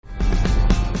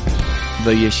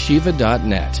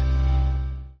theyeshiva.net.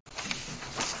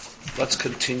 Let's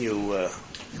continue.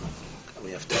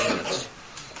 We have 10 minutes.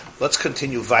 Let's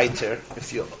continue weiter.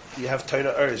 If you have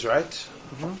Torah Urs, right?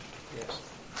 Mm-hmm. Yes.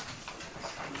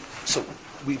 So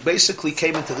we basically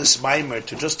came into this Maimer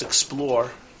to just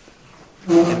explore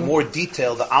in more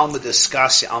detail the Alma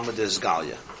D'Skasya, Alma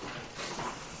D'Izgalia.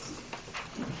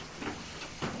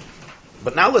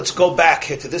 But now let's go back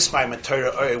here to this Maimer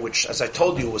Torah Ur, which, as I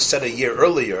told you, was said a year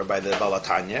earlier by the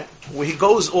Balatanya, where he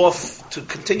goes off to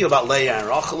continue about Leah and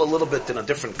Rachel a little bit in a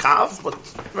different kav, but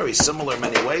very similar in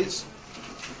many ways.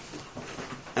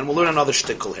 And we'll learn another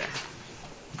shtickle here.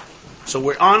 So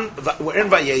we're in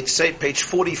Vayetze, page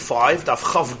 45, Daf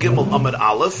Chav Gimel Amud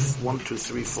Aleph, 1, 2,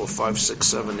 3, 4, 5, 6,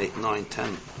 7, 8, 9,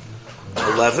 10,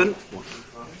 11.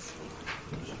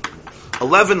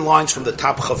 11 lines from the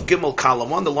top, Chav Gimel column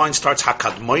 1. The line starts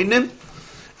Hakadmoinim.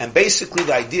 And basically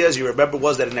the idea, as you remember,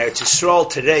 was that in Eretz Yisrael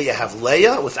today you have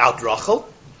Leah without Rachel.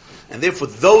 And therefore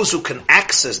those who can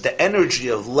access the energy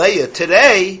of Leah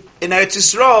today in Eretz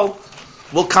Yisrael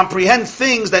will comprehend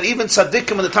things that even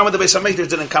tzaddikim in the time of the Beis HaMikdash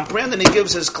didn't comprehend, and he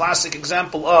gives his classic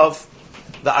example of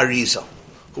the Arizal,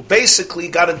 who basically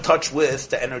got in touch with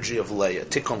the energy of Leah,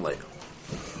 Tikkun Leah.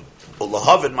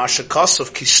 Ulahavin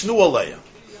mashakasov kisnu Leah.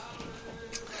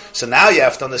 So now you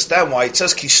have to understand why it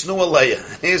says kisnu Leah.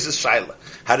 Here's the shaila: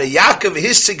 Had a Yaakov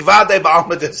hisig vadei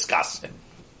ba'alma d'Skasya.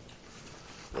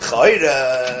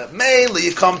 Mainly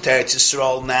you come to Eretz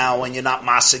Yisrael now and you're not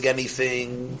masig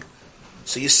anything.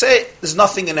 So you say, there's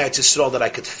nothing in Eretz Yisrael that I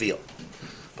could feel.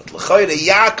 But l'chayre,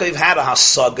 Yaakov had a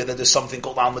hasaga that there's something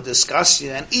called Alma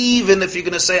D'Skasya, and even if you're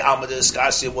going to say Alma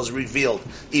D'Skasya was revealed,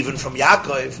 even from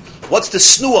Yaakov, what's the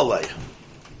snu alei?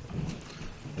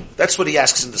 That's what he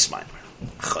asks in this Maimer.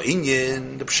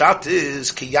 Chayinyin, the pshat is,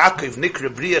 ki Yaakov nikra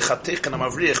briach hatichen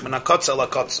amavriach min hakotza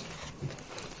lakotza.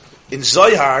 In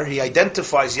Zohar, he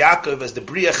identifies Yaakov as the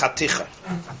briach haticha.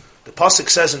 The pasuk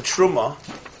says in Truma,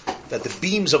 that the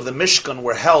beams of the Mishkan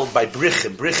were held by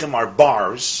brichim. Brichim are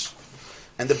bars.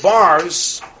 And the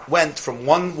bars went from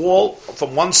one wall,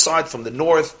 from one side, from the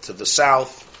north to the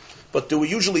south. But there were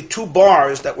usually two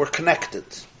bars that were connected.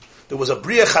 There was a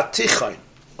briach hatichain,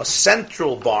 a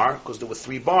central bar, because there were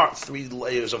three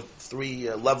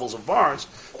levels of bars.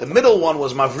 The middle one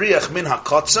was mavriach min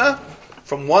hakotza,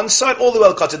 from one side all the way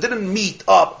to the kotza. It didn't meet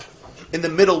up in the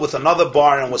middle with another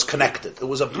bar and was connected. It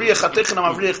was a briach hatichain and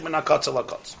mavriach min hakotza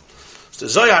lakotza. So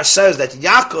Zohar says that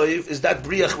Yaakov is that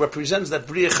briach, represents that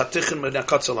briach hatichen min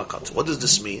hakotza lakotza. What does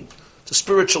this mean? It's a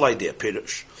spiritual idea,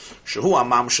 Pirush. Shehu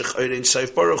amamshich oirin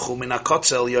seif baruch hu min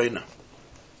hakotza el yoina.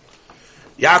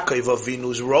 Yaakov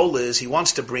Avinu's role is, he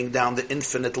wants to bring down the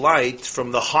infinite light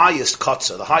from the highest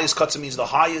kotza. The highest kotza means the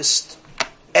highest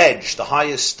edge, the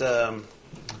highest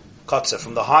kotza,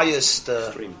 from the highest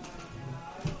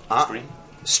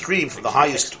stream, from the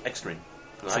highest extreme.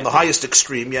 From the highest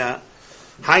extreme, yeah.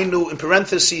 Hainu, in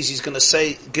parentheses, he's going to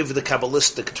say, give the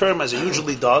Kabbalistic term, as he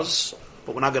usually does,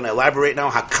 but we're not going to elaborate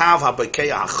now. Hakav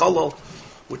habakeya hacholol,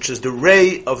 which is the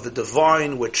ray of the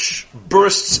divine, which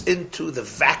bursts into the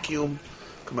vacuum.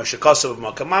 I'll just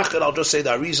say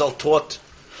that Arizal taught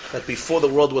that before the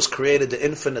world was created, the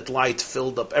infinite light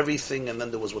filled up everything, and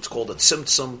then there was what's called a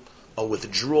tzimtzum, a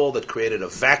withdrawal that created a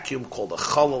vacuum called a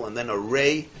cholol, and then a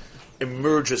ray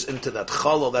emerges into that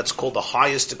cholol. That's called the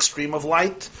highest extreme of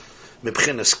light.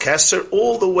 Mibchinas keser,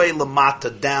 all the way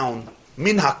lamata down,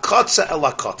 min hakotza el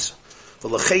hakotza.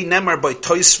 V'lechei nemar by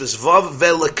toisves vav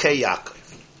velekei Yaakov.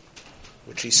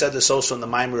 Which he said this also in the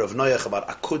Maimer of Noach about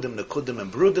akudim, nekudim,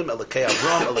 and brudim, elekei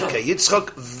Avram, elekei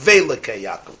Yitzchak, velekei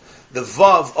Yaakov. The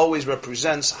vav always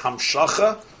represents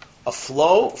hamshacha, a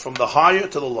flow from the higher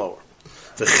to the lower.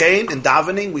 V'chein, in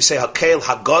davening, we say hakel,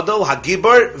 hagadol,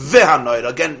 hagibar, v'hanoir.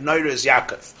 Again, noir is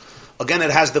Yaakov. Again,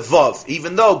 it has the vav,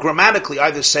 even though grammatically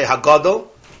either say hagadol,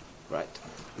 right,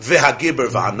 v'hagibur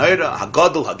v'hanoira,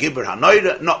 hagadol, hagibur,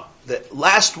 hanoira. No, the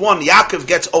last one, Yaakov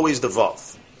gets always the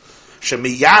vav.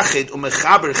 Shemiyachid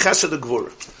umechaber chesed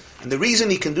gvura. And the reason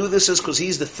he can do this is because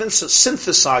he's the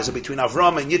synthesizer between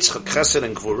Avram and Yitzchak, chesed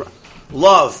and gvura,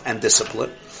 love and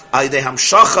discipline. By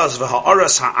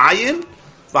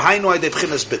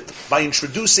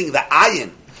introducing the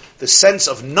ayin, the sense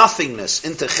of nothingness,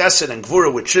 into chesed and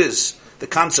gvura, which is the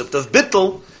concept of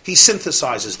bittul, he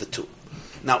synthesizes the two.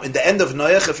 Now, in the end of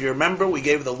Noach, if you remember, we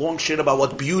gave the long shit about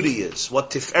what beauty is,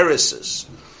 what tiferes is.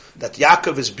 That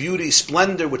Yaakov is beauty,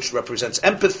 splendor, which represents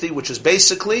empathy, which is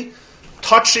basically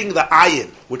touching the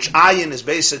ayin, which ayin is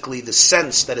basically the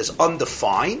sense that is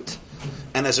undefined.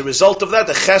 And as a result of that,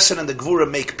 the chesed and the gvura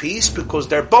make peace, because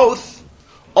they're both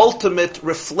ultimate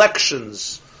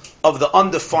reflections of the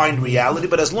undefined reality,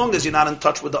 but as long as you're not in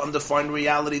touch with the undefined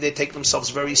reality, they take themselves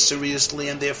very seriously,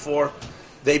 and therefore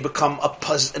they become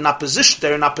in opposition.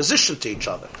 They're in opposition to each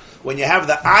other. When you have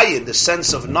the ayin, the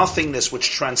sense of nothingness which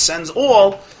transcends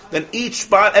all, then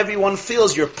everyone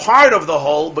feels you're part of the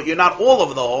whole, but you're not all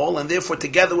of the whole, and therefore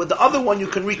together with the other one you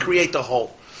can recreate the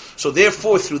whole. So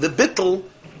therefore through the bittul,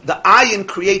 the ayin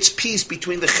creates peace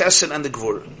between the chesed and the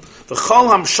gvura.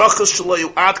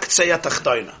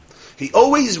 He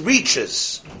always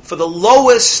reaches for the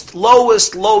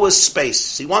lowest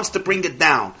space. He wants to bring it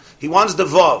down. He wants the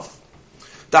vav.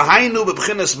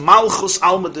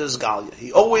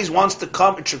 He always wants to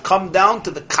come, it should come down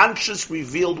to the conscious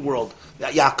revealed world,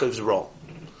 Yaakov's role.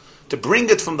 To bring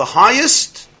it from the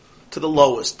highest to the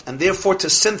lowest, and therefore to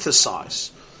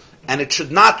synthesize. And it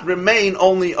should not remain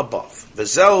only above.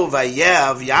 That's why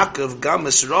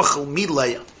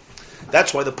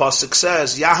the pasuk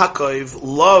says, Yaakov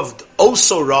loved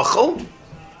also Rachel,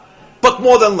 but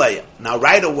more than Leah. Now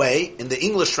right away, in the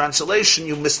English translation,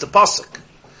 you missed the pasuk.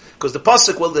 Because the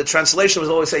pasuk, the translation was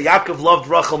always say, Yaakov loved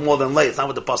Rachel more than Leah. It's not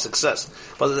what the pasuk says.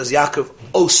 The pasuk says, Yaakov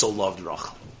also loved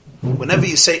Rachel. Whenever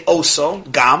you say also,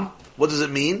 gam, what does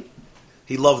it mean?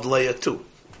 He loved Leah too.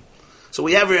 So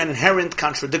we have here an inherent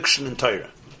contradiction in Torah.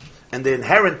 And the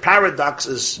inherent paradox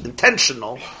is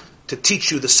intentional to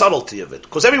teach you the subtlety of it.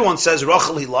 Because everyone says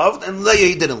Rachel he loved, and Leah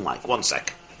he didn't like. 1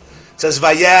 second. It says,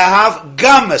 Vayehav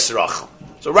games Rachel.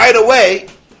 So right away,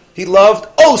 he loved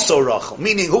also Rachel,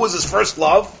 meaning who was his first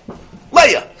love?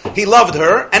 Leah. He loved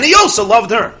her, and he also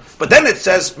loved her. But then it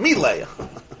says, me Leah.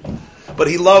 But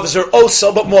he loves her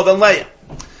also, but more than Leah.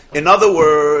 In other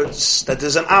words, that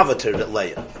there's an avatar at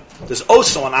Leah. There's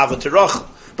also an avatar Rachel.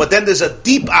 But then there's a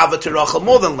deep avatar Rachel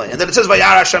more than Leah. And then it says,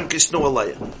 Vayar Hashem kisnu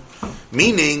Leah.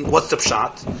 Meaning, what's the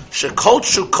pshat? Shekol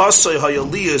shukasoi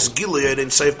hayaliyas giluyed in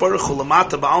Seif Baruch Hu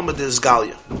lamata ba'almad is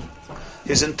Galia.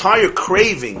 His entire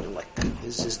craving, like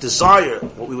his desire,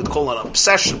 what we would call an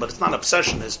obsession, but it's not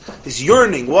obsession, his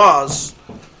yearning was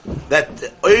that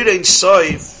Eirein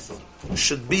Seif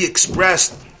should be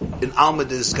expressed in Almad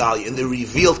Galia, in the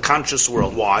revealed conscious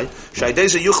world. Why?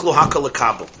 Shaydeza yuchlu hakal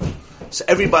lekabel. So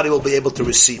everybody will be able to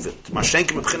receive it.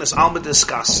 Mashenkim b'chinas Almad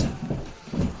Eskasya.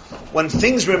 When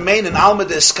things remain in Almad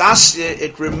Eskasya,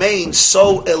 it remains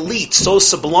so elite, so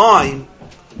sublime,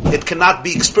 it cannot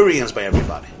be experienced by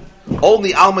everybody.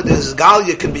 Only Almad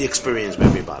Galia can be experienced by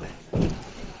everybody.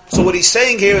 So what he's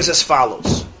saying here is as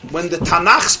follows. When the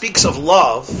Tanakh speaks of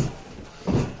love,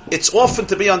 it's often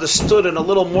to be understood in a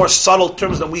little more subtle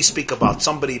terms than we speak about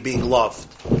somebody being loved.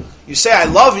 You say, I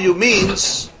love you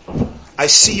means, I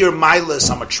see your milas,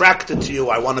 I'm attracted to you,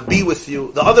 I want to be with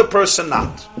you. The other person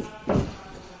not.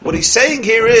 What he's saying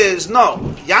here is, no,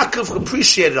 Yaakov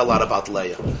appreciated a lot about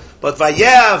Leah. But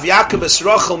Vayev, Yaakov es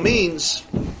Rachel means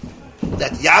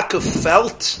that Yaakov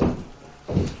felt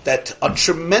that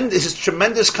his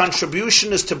tremendous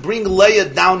contribution is to bring Leah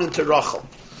down into Rachel.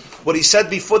 What he said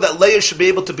before, that Leah should be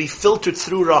able to be filtered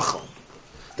through Rachel.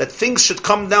 That things should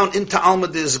come down into Alma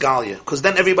de Izgalia, because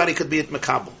then everybody could be at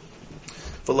Mekabel.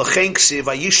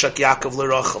 Yaakov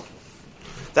leRachel.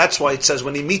 That's why it says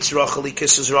when he meets Rachel, he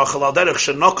kisses Rachel al derech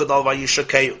shenokad al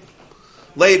vayishakeyu.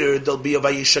 Later there'll be a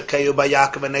vayishakeyu by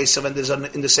Yaakov and Esav, and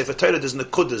in the Sefer Torah there's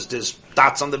nekudas, there's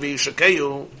dots on the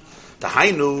vayishakeyu. The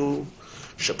hainu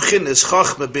shebchinis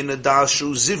chachma bin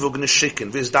adashu zivug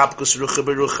neshikin vizdabkus rucha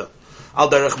berucha. Al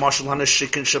derech mashal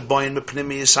hanashikin shaboyin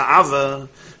mepnimi yisa'ava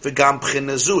v'gam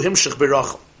bchinazu himshich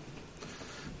berachel.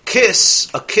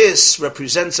 A kiss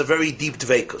represents a very deep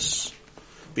dveikus,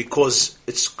 because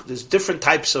there's different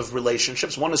types of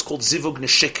relationships. One is called zivug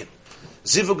neshikin.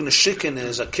 Zivug neshikin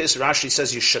is a kiss. Rashi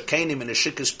says yishakenim, and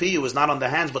neshikas piyu is not on the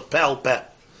hands but pel pe,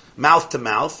 mouth to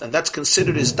mouth, and that's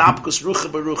considered as dapkus rucha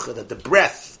berucha, that the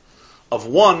breath of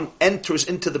one enters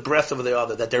into the breath of the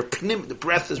other, that the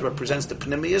breath represents the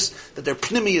pnimius, that their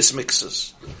pnimius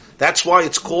mixes. That's why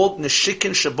it's called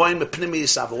neshikin shaboyin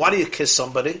mepnimius ava. Why do you kiss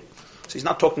somebody? So he's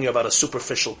not talking about a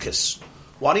superficial kiss.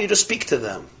 Why don't you just speak to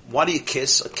them? Why do you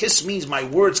kiss? A kiss means my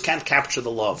words can't capture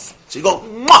the love. So you go,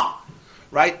 mwah!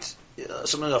 Right?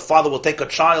 Sometimes a father will take a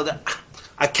child,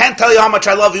 I can't tell you how much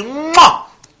I love you, mwah!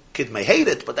 Kid may hate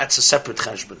it, but that's a separate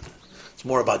cheshbon. It's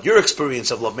more about your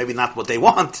experience of love, maybe not what they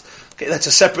want. Okay, that's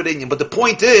a separate Indian. But the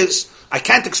point is, I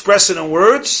can't express it in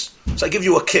words, so I give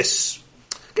you a kiss.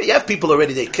 Okay, you have people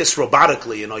already, they kiss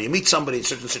robotically, you meet somebody in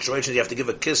certain situations, you have to give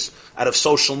a kiss out of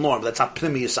social norm. That's not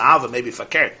pnimius ava, maybe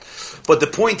fakert. But the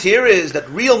point here is that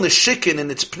real neshikin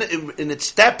in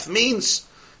its depth means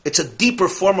it's a deeper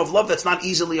form of love that's not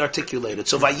easily articulated.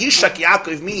 So Vayishak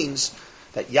Yaakov means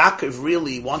that Yaakov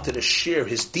really wanted to share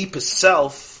his deepest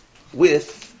self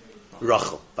with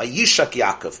Rachel. By Yishak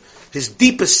Yaakov, his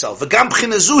deepest self. V'gam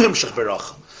b'chinezu himshach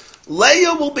b'Rachel.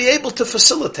 Leah will be able to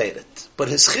facilitate it. But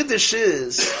his chiddush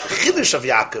is, the chiddush of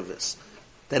Yaakov is,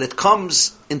 that it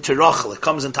comes into Rachel, it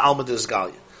comes into Alma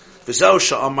Dizgalia. V'zeu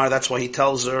sha'amar, that's why he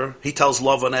tells Lavan,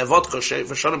 Evodcha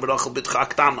v'shanim b'Rachel bitcha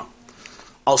aktana.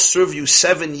 I'll serve you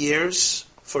 7 years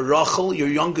for Rachel, your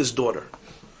youngest daughter.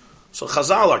 So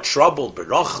Chazal are troubled,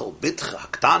 Rachel, bitcha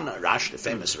aktana, Rashi, the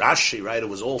famous Rashi, right? It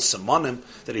was all simonim,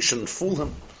 that he shouldn't fool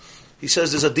him. He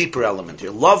says there's a deeper element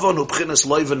here. Lavan hu b'chinas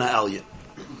loiven ha'elyon.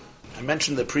 I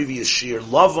mentioned the previous shir,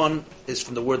 Lavan is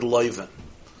from the word loiven,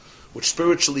 which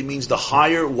spiritually means the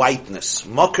higher whiteness.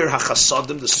 Makir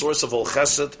hachasadim, the source of all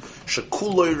chesed,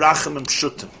 shekuloi rachem and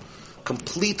pshutim.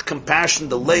 Complete compassion,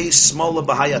 the lay, smola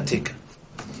b'hayatik.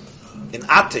 In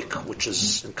Atik, which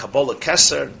is in Kabbalah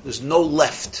Keser, there's no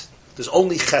left. There's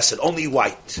only chesed, only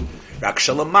white. Rak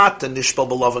shalamat and nishpal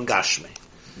b'lovan gashmi.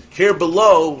 Here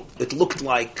below, it looked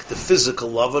like the physical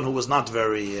Lavan, who was not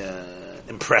very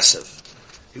impressive.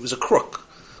 He was a crook.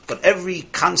 But every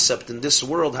concept in this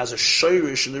world has a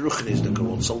shayrish in the Ruchnisdik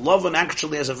world. So Lavan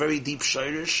actually has a very deep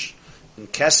shayrish in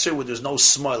Keser, where there's no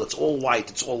smile. It's all white.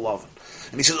 It's all Lavan.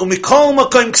 And he says, "Umikol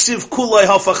makom ksiv kulay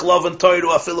hafach Lavan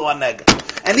toiru afilu anega."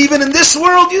 And even in this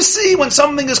world, you see, when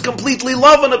something is completely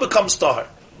Lavan, it becomes tahar.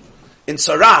 In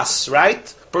Saras,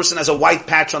 right? Person has a white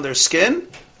patch on their skin,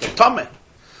 they're tameh.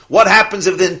 What happens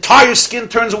if the entire skin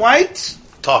turns white?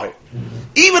 Tahar.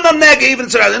 Even on nega, even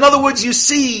in Saras. In other words, you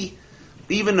see,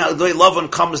 even the way Lavan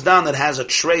comes down, that has a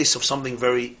trace of something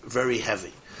very, very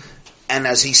heavy. And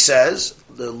as he says,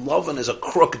 the Lavan is a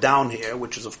crook down here,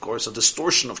 which is, of course, a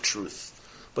distortion of truth.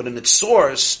 But in its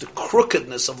source, the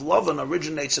crookedness of Lavan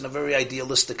originates in a very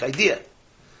idealistic idea,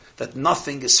 that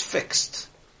nothing is fixed.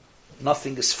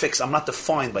 Nothing is fixed. I'm not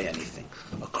defined by anything.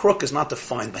 A crook is not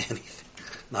defined by anything.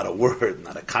 Not a word,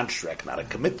 not a contract, not a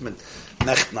commitment.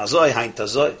 Necht nazoi, hein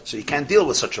tazoi. So you can't deal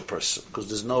with such a person, because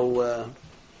there's no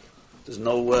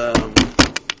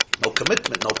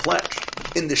commitment, no pledge.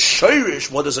 In the shayrish,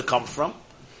 what does it come from?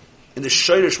 In the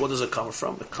shayrish, what does it come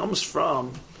from? It comes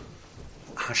from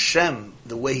Hashem,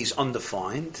 the way He's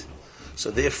undefined.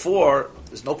 So therefore,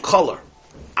 there's no color.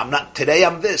 Today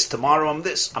I'm this, tomorrow I'm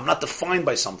this. I'm not defined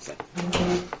by something.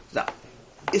 Now,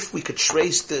 if we could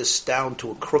trace this down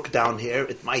to a crook down here,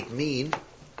 it might mean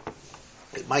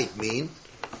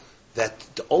that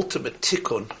the ultimate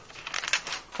tikkun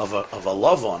of a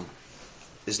Lavan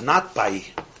is not by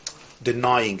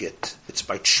denying it. It's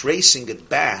by tracing it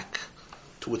back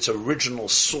to its original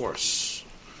source.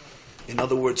 In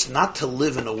other words, not to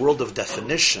live in a world of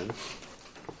definition.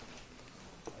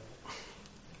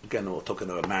 Again, we're talking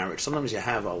about marriage. Sometimes you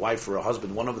have a wife or a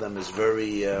husband. One of them is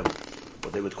very,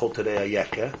 what they would call today a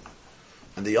yeke,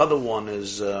 and the other one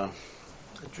is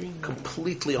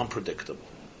completely unpredictable.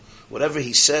 Whatever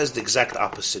he says, the exact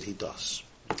opposite he does.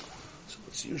 So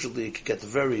it's usually, it can get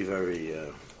very, very,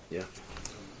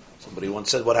 Somebody once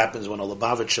said, what happens when a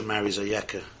Lubavitcher marries a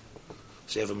yeke?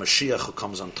 So you have a Mashiach who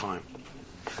comes on time.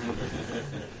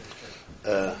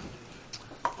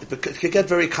 It can get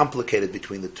very complicated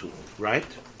between the two, right?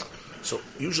 So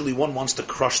usually one wants to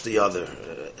crush the other,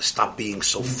 stop being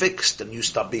so fixed, and you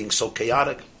stop being so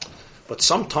chaotic. But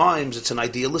sometimes it's an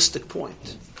idealistic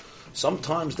point.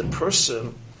 Sometimes the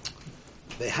person,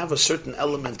 they have a certain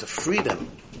element of freedom,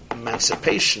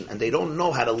 emancipation, and they don't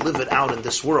know how to live it out in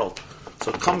this world.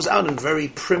 So it comes out in very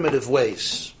primitive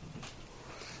ways.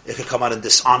 It can come out in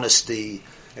dishonesty,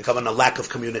 it can come out in a lack of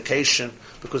communication,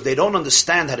 because they don't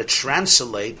understand how to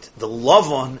translate the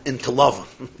Lavan into Lavan.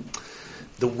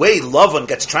 The way Lavan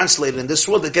gets translated in this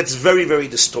world, it gets very, very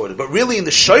distorted. But really in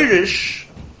the Shayrish,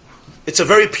 it's a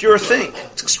very pure thing.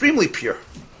 It's extremely pure.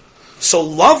 So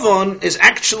Lavan is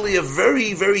actually a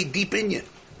very, very deep inyan.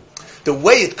 The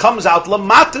way it comes out,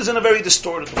 Lamat is in a very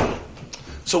distorted way.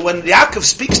 So when Yaakov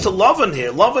speaks to Lavan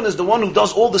here, Lavan is the one who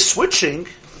does all the switching.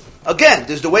 Again,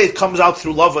 there's the way it comes out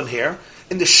through Lavan here.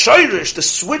 In the Shayrish, the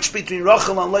switch between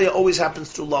Rachel and Leah always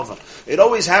happens through Lavan. It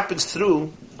always happens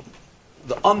through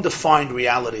the undefined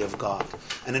reality of God.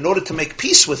 And in order to make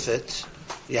peace with it,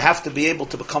 you have to be able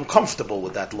to become comfortable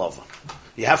with that Lavan.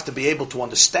 You have to be able to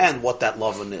understand what that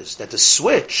Lavan is. That the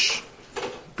switch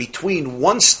between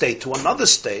one state to another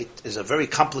state is a very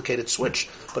complicated switch,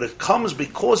 but it comes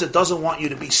because it doesn't want you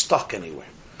to be stuck anywhere.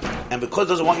 And because it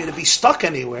doesn't want you to be stuck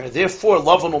anywhere, therefore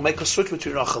Lavan will make a switch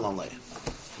between Rachel and Leah.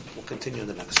 We'll continue in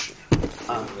the next year.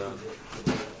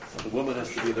 The woman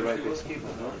has to be the right gatekeeper,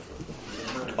 no?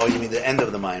 Oh, you mean the end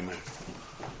of the Maimer?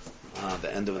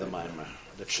 The end of the Maimer.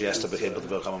 That she has to be able to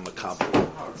become a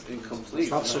makabel. Incomplete.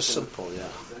 It's not so simple, yeah.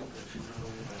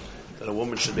 That a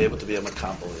woman should be able to be a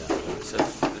makabel, yeah. So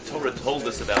the Torah told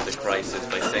us about the crisis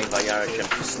by saying Vayar Hashem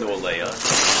Tisnu Aleya.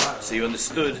 So you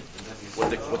understood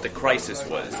what the crisis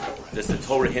was. Does the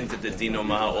Torah hint at the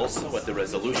Dinoma also, at the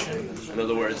resolution? In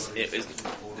other words,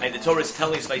 and the Torah is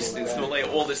telling us by Tisnu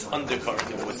Aleya all this undercurrent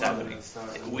of what's happening.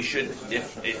 We should,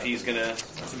 if he's going to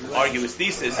argue his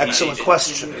thesis... Excellent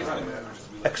question.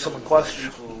 Excellent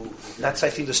question. That's, I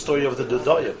think, the story of the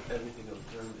Dudayim.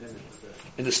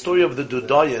 In the story of the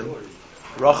Dudayim,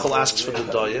 Rachel asks for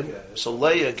Dudayim, so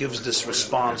Leah gives this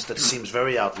response that seems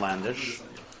very outlandish.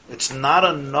 It's not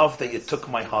enough that you took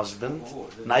my husband,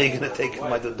 now you're going to take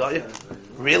my Dudayim?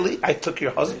 Really? I took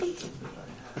your husband?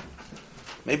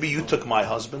 Maybe you took my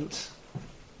husband.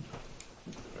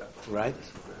 Right?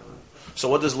 So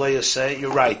what does Leah say?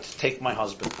 You're right, take my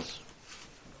husband.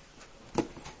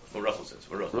 What Rachel says.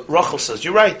 Rachel says,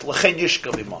 you're right, L'chein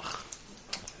yishka b'mach.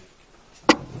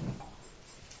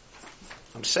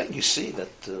 I'm saying, you see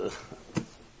that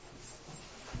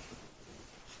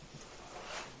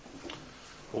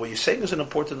what you're saying is an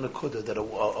important nakuda, that a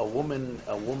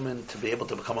woman to be able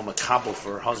to become a makabel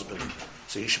for her husband,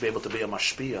 so he should be able to be a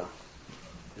mashpia,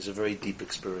 is a very deep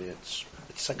experience.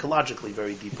 It's psychologically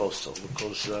very deep also,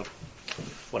 because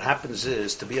what happens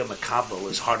is, to be a makabel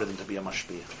is harder than to be a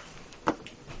mashpia.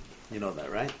 You know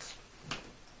that, right?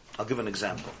 I'll give an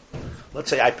example. Let's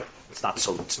say it's not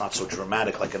so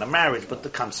dramatic like in a marriage, but the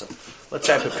concept. Let's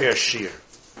say I prepare shear.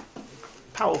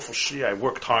 Powerful shear. I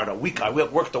worked hard I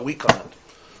worked a week on it.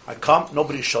 I come,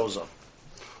 nobody shows up.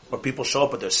 Or people show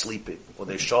up but they're sleeping. Or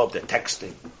they show up, they're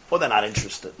texting. Or they're not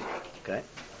interested. Okay?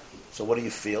 So what do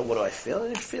you feel? What do I feel?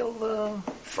 I feel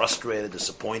frustrated,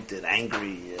 disappointed,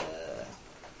 angry,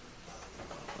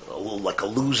 a little like a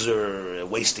loser,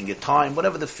 wasting your time,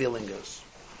 whatever the feeling is.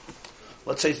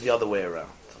 Let's say it's the other way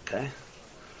around, okay?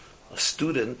 A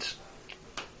student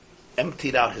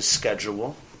emptied out his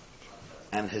schedule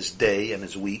and his day and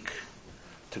his week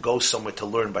to go somewhere to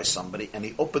learn by somebody, and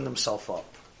he opened himself up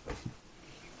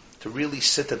to really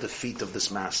sit at the feet of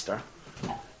this master,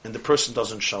 and the person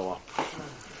doesn't show up.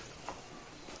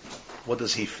 What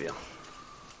does he feel?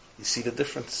 You see the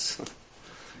difference?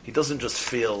 He doesn't just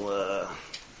feel,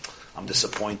 I'm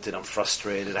disappointed, I'm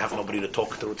frustrated, I have nobody to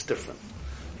talk to. It's different.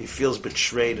 He feels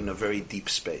betrayed in a very deep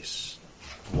space.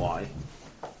 Why?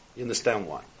 You understand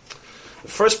why? The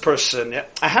first person,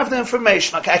 I have the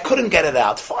information, okay, I couldn't get it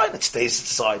out. Fine, it stays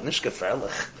inside. Nicht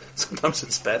gefährlich. Sometimes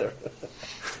it's better. You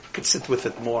could sit with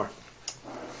it more.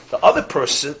 The other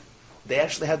person, they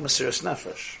actually had Mesiras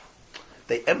Nefesh.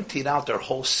 They emptied out their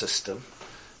whole system,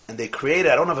 and they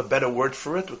created, I don't have a better word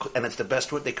for it, and it's the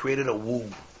best word, they created a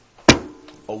womb.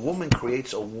 A woman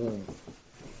creates a womb.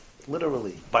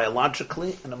 Literally,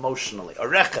 biologically and emotionally. A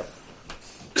rechem.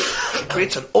 She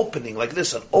creates an opening like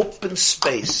this, an open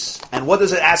space. And what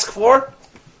does it ask for?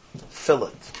 Fill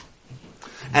it.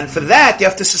 And for that, you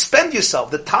have to suspend yourself.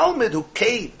 The Talmud who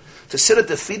came to sit at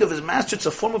the feet of his master, it's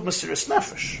a form of Mesiras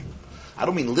Nefesh. I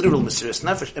don't mean literal Mesiras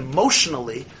Nefesh.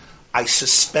 Emotionally, I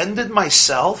suspended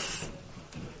myself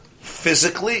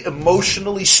physically,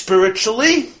 emotionally,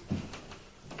 spiritually,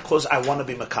 because I want to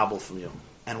be makabel from you.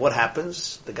 And what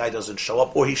happens? The guy doesn't show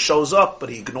up, or he shows up but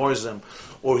he ignores him,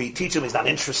 or he teaches him he's not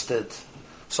interested.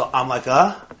 So I'm like,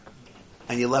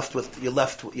 and you're left with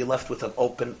an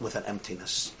open, with an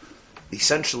emptiness.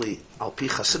 Essentially, al pi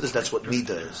Chassidus, that's what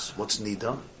nida is. What's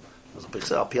nida?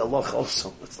 Al pi Allah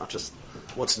also. It's not just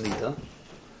what's nida.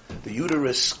 The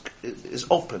uterus is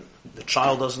open. The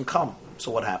child doesn't come.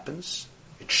 So what happens?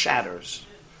 It shatters,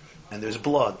 and there's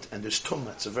blood, and there's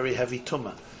tumah. It's a very heavy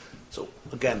tumah. So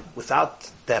again, without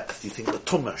depth, you think the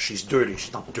tumah, she's dirty.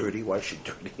 She's not dirty. Why is she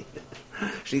dirty?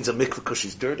 She needs a mikveh because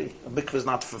she's dirty. A mikveh is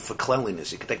not for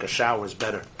cleanliness. You can take a shower, it's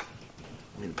better.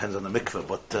 I mean, it depends on the mikveh,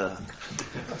 but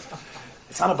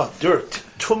it's not about dirt.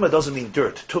 Tumah doesn't mean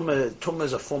dirt. Tumah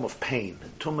is a form of pain.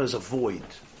 Tumah is a void.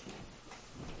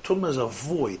 Tumah is a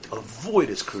void. A void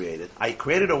is created. I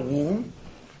created a womb.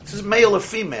 This is male or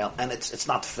female, and it's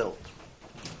not filled.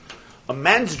 A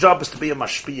man's job is to be a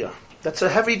mashpia. That's a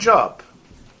heavy job.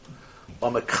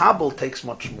 A makabel takes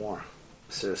much more.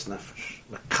 Mesiras Nefesh.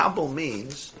 Makabel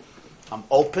means I'm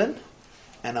open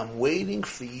and I'm waiting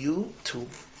for you to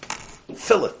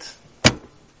fill it.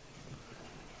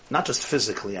 Not just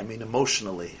physically, I mean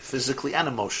emotionally. Physically and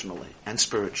emotionally and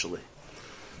spiritually.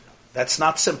 That's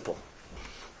not simple.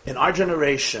 In our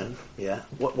generation,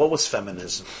 what was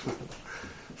feminism?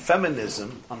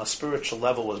 Feminism, on a spiritual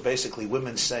level, was basically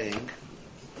women saying,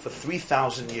 for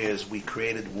 3,000 years we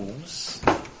created wombs,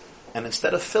 and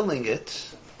instead of filling it,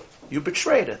 you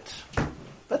betrayed it.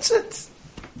 That's it.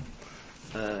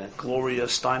 Gloria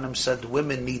Steinem said,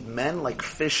 women need men like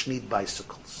fish need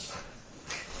bicycles.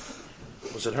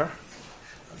 Was it her?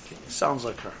 Sounds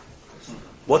like her.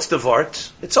 What's the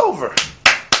vart? It's over.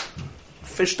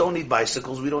 Fish don't need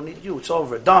bicycles. We don't need you. It's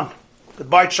over. Done.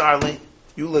 Goodbye, Charlie.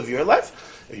 You live your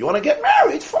life. If you want to get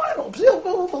married, fine.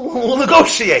 We'll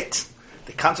negotiate.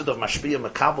 The concept of mashpia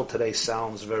makabel today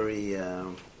sounds very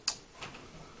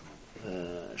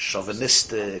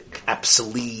chauvinistic,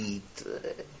 obsolete.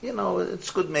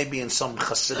 It's good maybe in some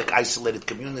Hasidic isolated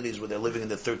communities where they're living in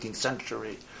the 13th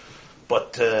century.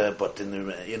 But in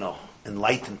the,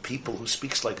 enlightened people who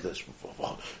speaks like this,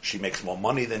 she makes more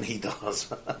money than he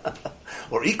does,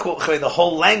 or equal the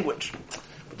whole language.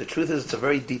 But the truth is, it's a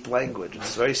very deep language.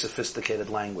 It's a very sophisticated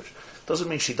language. Doesn't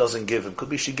mean she doesn't give him. Could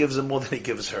be she gives him more than he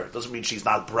gives her. Doesn't mean she's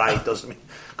not bright. Doesn't mean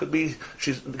could be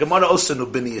she's. Gemara also knew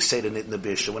bini yisayid in the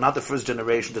bisha. We're not the first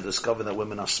generation to discover that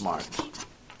women are smart.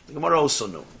 The Gemara also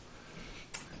knew.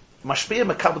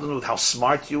 Mashpia makabel knew how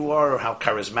smart you are or how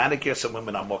charismatic you are. Some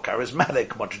women are more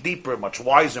charismatic, much deeper, much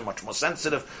wiser, much more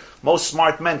sensitive. Most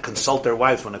smart men consult their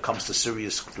wives when it comes to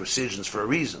serious decisions for a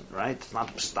reason, right? It's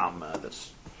not stam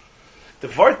this. The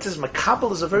vart is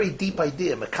makabel is a very deep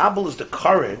idea. Makabel is the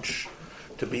courage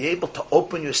to be able to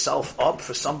open yourself up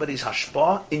for somebody's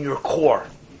hashpah in your core.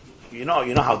 You know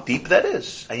how deep that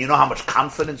is, and you know how much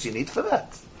confidence you need for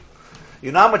that.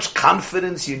 You know how much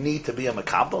confidence you need to be a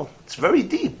makabel? It's very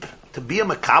deep. To be a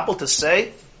makabel, to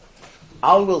say,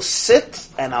 I will sit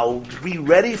and I'll be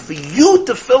ready for you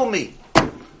to fill me.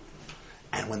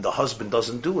 And when the husband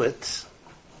doesn't do it,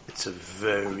 it's a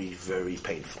very, very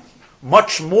painful.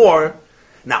 Much more,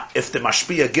 now, if the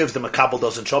mashpia gives, the makabel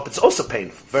doesn't show up, it's also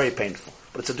painful, very painful.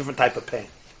 But it's a different type of pain.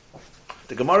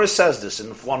 The Gemara says this in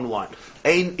one line.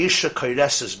 Ein isha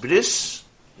kaireses bris.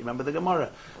 You remember the Gemara?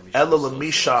 Ela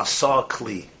lemisha sa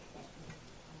kli.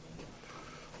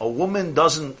 A woman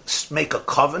doesn't make a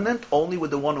covenant only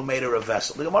with the one who made her a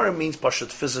vessel. The Gemara means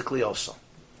pashut physically also.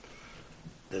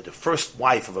 The first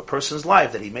wife of a person's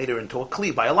life, that he made her into a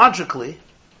kli biologically,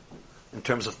 in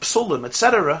terms of psulim,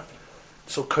 etc.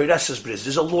 So kaireses bris.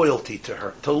 There's a loyalty to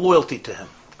her, loyalty to him.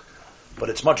 But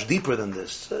it's much deeper than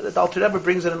this. The Alter Rebbe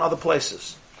brings it in other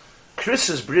places.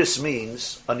 Krisis bris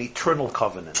means an eternal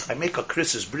covenant. I make a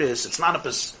krisis bris. It's not a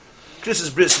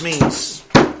krisis bris means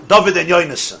David and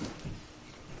Yonason.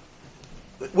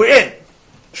 We're in.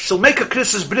 She'll make a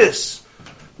krisis bris.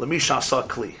 Lemisha sa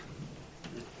kli.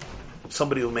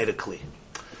 Somebody who made a kli.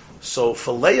 So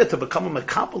for Leah to become a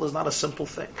makabel is not a simple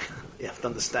thing. You have to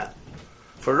understand.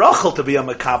 For Rachel to be a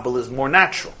makabel is more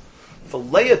natural. For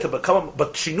Leah to become,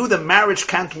 but she knew that marriage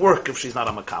can't work if she's not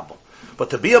a makabel.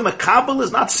 But to be a makabel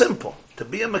is not simple. To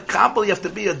be a makabel, you have to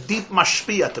be a deep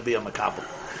mashpia to be a makabel.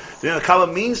 To be a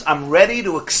makabel means I'm ready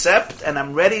to accept and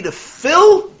I'm ready to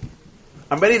fill.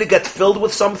 I'm ready to get filled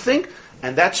with something,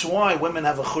 and that's why women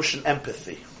have a chush and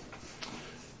empathy.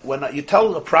 When you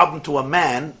tell a problem to a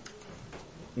man,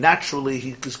 naturally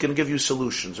he's going to give you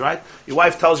solutions, right? Your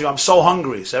wife tells you, "I'm so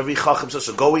hungry," so every chacham says,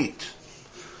 "So go eat."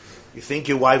 You think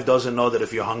your wife doesn't know that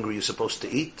if you're hungry, you're supposed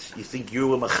to eat? You think you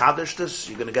were mechadish this?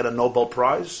 You're going to get a Nobel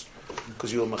Prize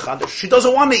because you were mechadish? She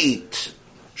doesn't want to eat.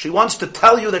 She wants to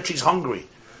tell you that she's hungry.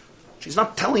 She's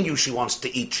not telling you she wants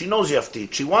to eat. She knows you have to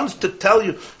eat. She wants to tell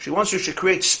you, she wants you to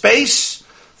create space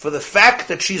for the fact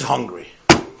that she's hungry.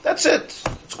 That's it.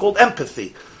 It's called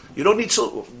empathy. You don't need,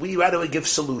 we rather give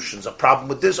solutions. A problem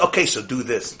with this? Okay, so do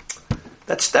this.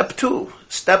 That's step 2.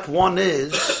 Step 1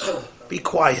 is, be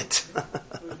quiet.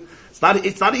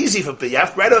 It's not easy for people. You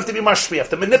have to be mashpi. You have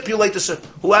to manipulate this.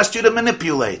 Who asked you to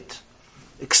manipulate?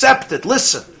 Accept it.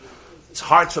 Listen. It's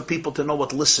hard for people to know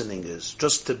what listening is.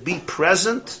 Just to be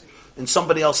present in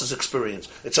somebody else's experience.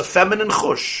 It's a feminine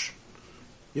chush.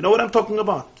 You know what I'm talking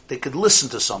about? They could listen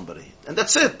to somebody. And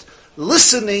that's it.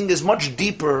 Listening is much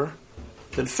deeper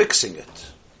than fixing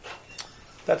it.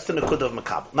 That's the Nakuda of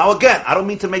Makabel. Now again, I don't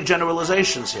mean to make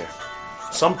generalizations here.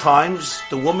 Sometimes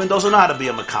the woman doesn't know how to be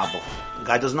a Makabel. The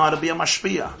guy doesn't know how to be a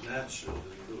Mashpia. Naturally,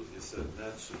 you said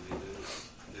naturally.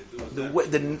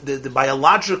 The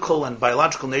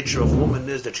biological nature of woman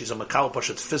is that she's a Makabel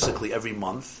Pashat physically every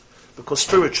month, because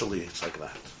spiritually it's like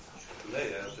that.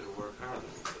 Leah had to work harder.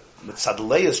 But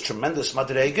Sadleah is tremendous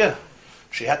madrega.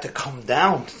 She had to come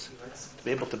down to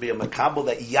be able to be a Makabel,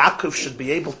 that Yaakov should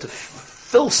be able to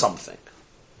fill something,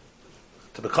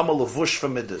 to become a levush for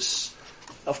Midas.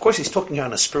 Of course, he's talking here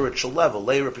on a spiritual level.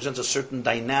 Leah represents a certain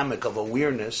dynamic of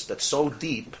awareness that's so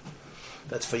deep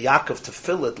that for Yaakov to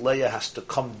fill it, Leah has to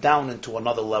come down into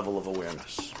another level of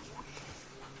awareness.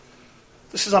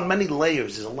 This is on many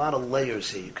layers. There's a lot of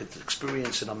layers here. You could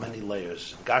experience it on many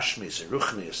layers. Gashmis,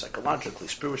 Ruchni, psychologically,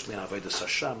 spiritually, and Avodas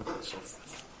Hashem, and so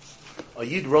forth. A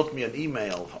Yid wrote me an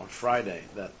email on Friday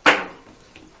that I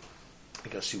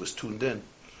guess he was tuned in.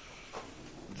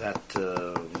 that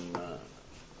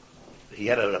he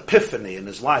had an epiphany in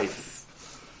his life,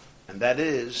 and that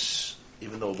is,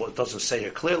 even though it doesn't say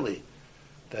here clearly,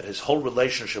 that his whole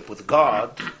relationship with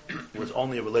God was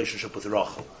only a relationship with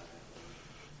Rachel.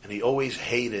 And he always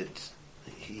hated,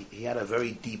 he had a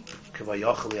very deep,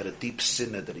 kavayachal, he had a deep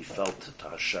sinner that he felt to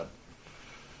Hashem.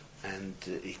 And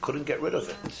he couldn't get rid of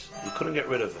it.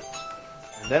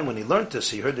 And then when he learned this,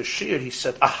 he heard the shir, he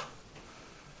said,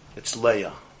 it's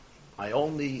Leah.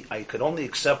 I could only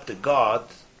accept a God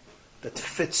that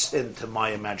fits into my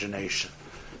imagination.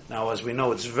 Now, as we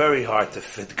know, it's very hard to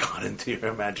fit God into your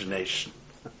imagination.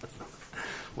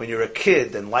 When you're a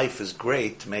kid and life is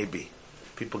great, maybe.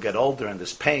 People get older and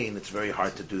there's pain, it's very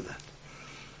hard to do that.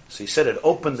 So he said it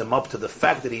opened him up to the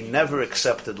fact that he never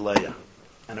accepted Leah.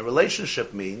 And a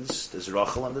relationship means there's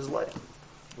Rachel and there's Leah.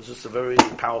 It was just a very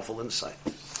powerful insight.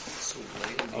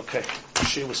 Okay,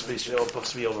 she was supposed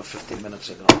to be over 15 minutes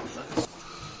ago.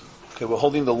 Okay, we're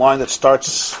holding the line that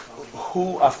starts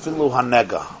Hu afilu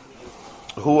hanega.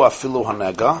 Hu afilu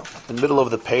hanega. In the middle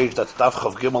of the page, that's Daf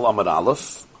Chav Gimel Amud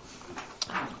Aleph.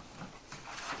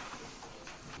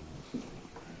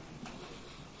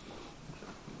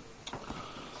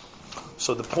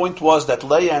 So the point was that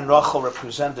Leah and Rachel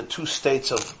represent the two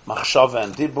states of Machshava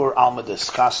and Dibur, Alma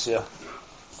Deskasya,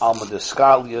 Alma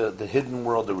Deskalia, the hidden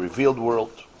world, the revealed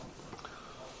world.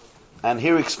 And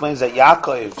here he explains that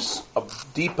Yaakov's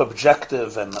deep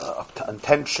objective and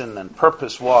intention and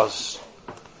purpose was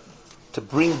to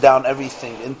bring down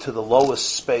everything into the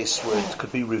lowest space where it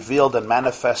could be revealed and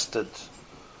manifested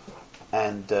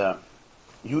and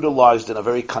utilized in a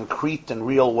very concrete and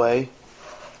real way.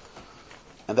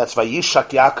 And that's Vayishak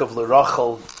Yaakov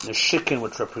l'Rachel Neshikin,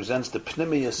 which represents the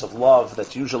pnimius of love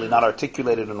that's usually not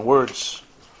articulated in words.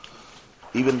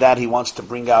 Even that he wants to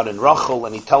bring out in Rachel,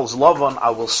 and he tells Lavan, I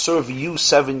will serve you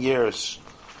 7 years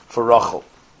for Rachel.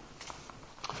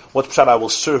 What's pshat? I will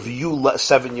serve you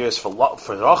 7 years for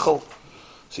Rachel.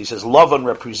 So he says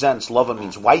Lavan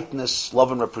means whiteness.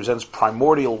 Lavan represents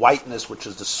primordial whiteness, which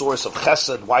is the source of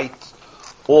chesed, white,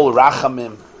 all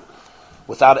rachamim,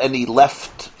 without any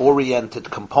left-oriented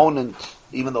component,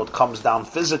 even though it comes down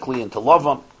physically into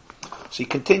Lavan. So he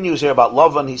continues here about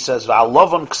Lavan. He says, "V'al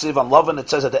Lavan ksiv on Lavan." It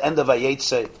says at the end of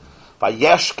Vayetze,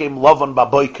 "Vayeshkem Lavan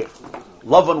baboiker."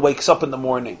 Lavan wakes up in the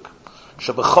morning.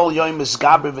 Shebechol yoyim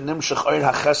misgaber v'nimshach oir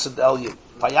hachesed elyon.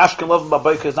 Vayeshkem Lavan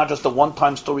baboiker is not just a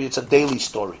one-time story; it's a daily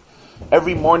story.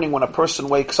 Every morning when a person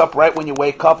wakes up, right when you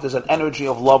wake up, there's an energy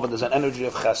of love and there's an energy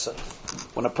of chesed.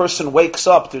 When a person wakes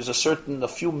up, there's a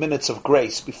few minutes of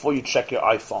grace before you check your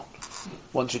iPhone.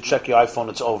 Once you check your iPhone,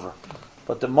 it's over.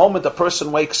 But the moment a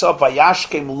person wakes up,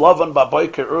 Vayashkem Lavan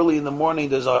baboiker, early in the morning,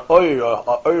 there's a oir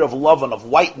of Lavan, of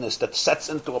whiteness that sets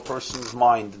into a person's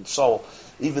mind and soul.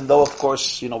 Even though, of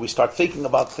course, we start thinking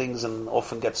about things and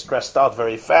often get stressed out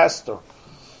very fast,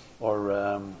 or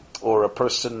a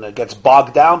person gets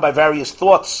bogged down by various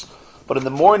thoughts. But in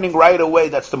the morning, right away,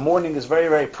 the morning is very,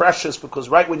 very precious, because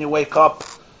right when you wake up,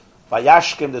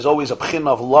 Vayashkem, there's always a pchin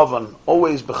of Lavan,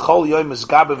 always b'chol yoyim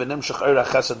izgaber v'nimshach oir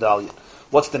hachesed elyon.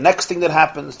 What's the next thing that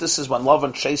happens? This is when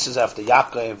Lavan chases after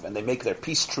Yaakov, and they make their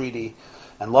peace treaty,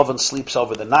 and Lavan sleeps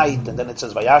over the night, and then it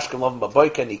says, Vayashkem Lavan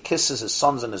baboiker, and he kisses his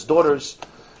sons and his daughters,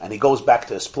 and he goes back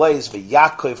to his place,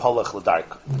 V'Yaakov halach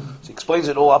l'darka. So he explains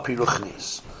it all up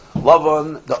Hiruchnis.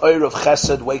 Lavan, the Oir of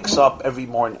Chesed, wakes up every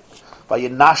morning.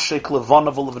 Vayinashik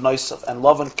levonav u'levnoisav, and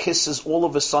Lavan kisses all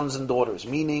of his sons and daughters,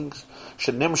 meaning,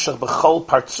 Shenimshach b'chol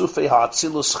partzufei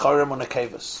ha'atzilus charem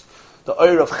u'nekevus. The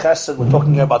Oir of Chesed, we're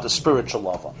talking here about the spiritual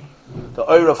Lavan. The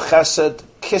Oir of Chesed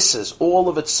kisses all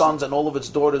of its sons and all of its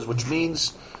daughters, which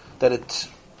means that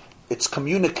it's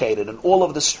communicated in all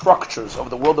of the structures of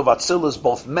the world of Atzilus,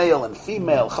 both male and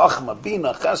female, Chachma,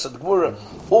 Bina, Chesed, Gvura,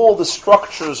 all the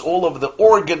structures, all of the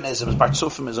organisms.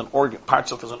 Partzufim is an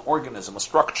organism, a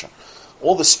structure.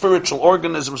 All the spiritual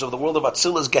organisms of the world of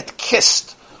Atzilus get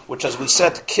kissed, which, as we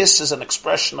said, kiss is an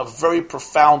expression of very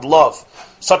profound love.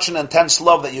 Such an intense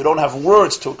love that you don't have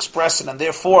words to express it, and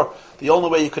therefore the only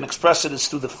way you can express it is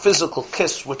through the physical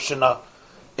kiss, which in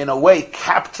a way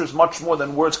captures much more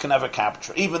than words can ever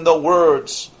capture. Even though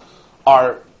words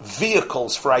are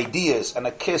vehicles for ideas, and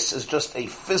a kiss is just a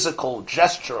physical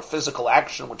gesture, a physical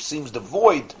action which seems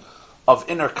devoid of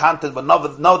inner content, but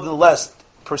nonetheless,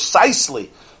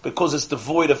 precisely because it's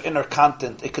devoid of inner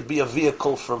content, it could be a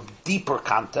vehicle for deeper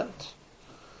content.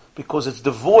 Because it's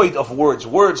devoid of words.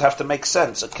 Words have to make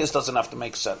sense. A kiss doesn't have to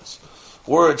make sense.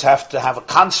 Words have to have a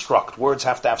construct. Words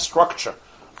have to have structure.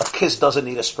 A kiss doesn't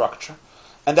need a structure.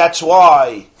 And that's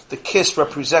why the kiss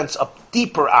represents a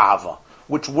deeper ahava,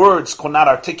 which words cannot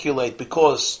articulate,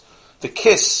 because The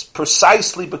kiss,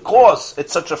 precisely because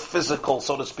it's such a physical,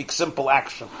 so to speak, simple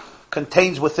action,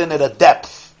 contains within it a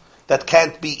depth that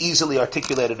can't be easily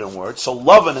articulated in words. So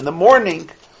lovin, in the morning,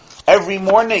 every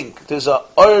morning, there's a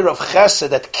oir of chesed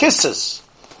that kisses.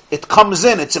 It comes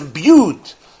in, it's imbued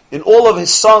in all of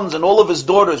his sons and all of his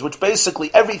daughters, which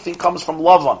basically everything comes from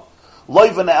Lavan.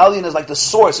 Loivan Elyon is like the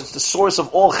source. It's the source of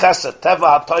all chesed.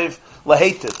 Teva hatoiv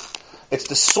lahetiv. It's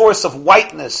the source of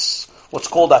whiteness. What's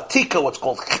called atika, what's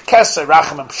called keser,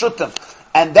 rachem, and pshutim.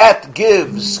 And that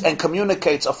gives and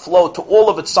communicates a flow to all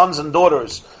of its sons and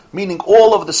daughters, meaning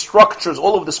all of the structures,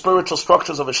 all of the spiritual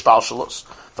structures of Ishtalshalos.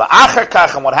 V'acher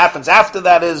kach, and what happens after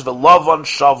that is, v'lovan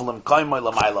shavlim koimoy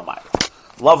lamay lamay.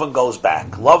 Lavan goes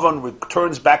back. Lavan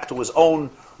returns back to his own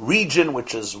region,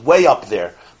 which is way up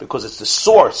there, because it's the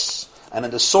source. And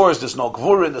in the source, there's no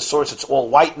gvura. In the source, it's all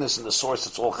whiteness. In the source,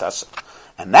 it's all chesed.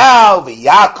 And now,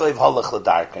 Yaakov halach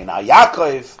l'darkei. Now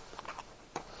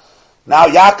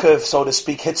Yaakov, so to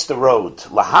speak, hits the road.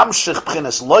 Lahamshich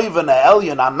b'chinas loiven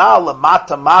ha'elyon ana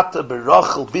lemata mata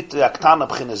b'rochel bitui aktana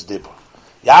b'chinas dibur.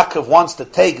 Yaakov wants to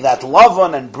take that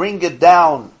Lavan and bring it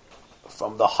down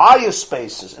from the highest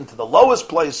spaces into the lowest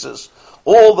places,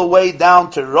 all the way down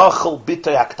to Rachel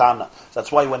Bitei Aktana.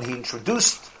 That's why when he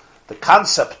introduced the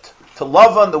concept to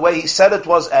Lavan, the way he said it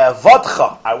was,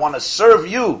 E'avadcha, I want to serve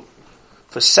you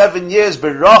for 7 years,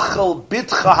 Berachel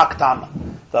Bitcha Haktana.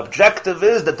 The objective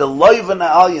is that the Loivan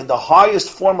Ha'alyin, the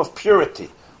highest form of purity,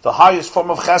 the highest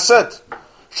form of chesed,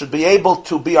 should be able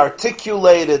to be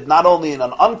articulated not only in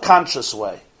an unconscious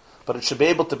way, but it should be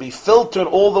able to be filtered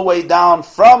all the way down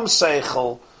from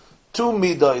Seichel to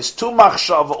Midos, to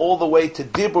Machshav, all the way to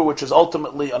Dibur, which is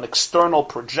ultimately an external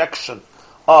projection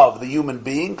of the human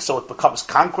being, so it becomes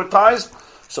concretized.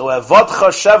 So,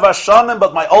 Evodcha Sheva Shanim,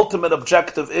 but my ultimate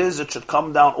objective is it should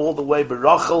come down all the way,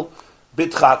 Berachel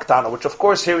Bitcha Aktana, which of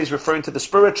course here he's referring to the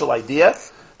spiritual idea,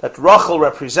 that Rachel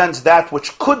represents that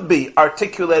which could be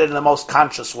articulated in the most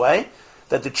conscious way,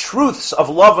 that the truths of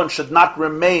Lavan should not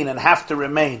remain and have to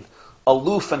remain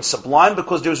aloof and sublime,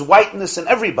 because there's whiteness in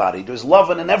everybody. There's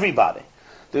Lavan in everybody.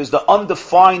 There's the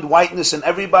undefined whiteness in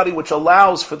everybody, which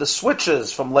allows for the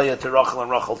switches from Leah to Rachel and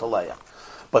Rachel to Leah.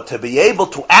 But to be able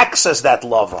to access that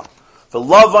Lavan, the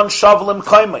Lavan Shavlim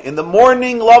Kaima, in the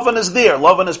morning Lavan is there,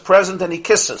 Lavan is present and he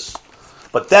kisses.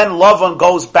 But then Lavan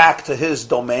goes back to his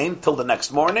domain till the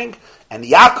next morning, and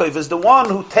Yaakov is the one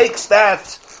who takes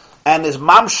that and is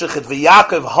mamshechit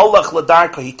v'Yaakov halach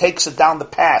l'darko. He takes it down the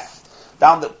path.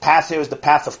 Down the path here is the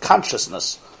path of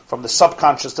consciousness, from the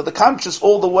subconscious to the conscious,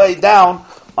 all the way down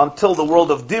until the world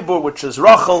of Dibur, which is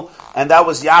Rachel, and that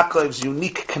was Yaakov's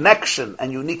unique connection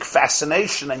and unique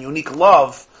fascination and unique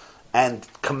love and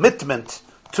commitment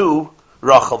to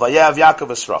Rachel. Vayav Yaakov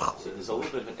es Rachel. So there's a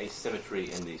little bit of an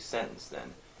asymmetry in the sentence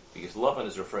then, because Lavan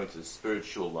is referring to the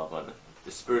spiritual Lavan,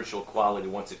 the spiritual quality.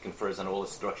 Once it confers on all the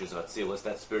structures of Atzilus,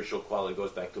 that spiritual quality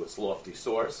goes back to its lofty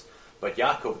source. But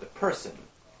Yaakov, the person,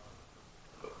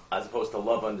 as opposed to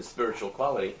Lavan, the spiritual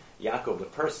quality, Yaakov, the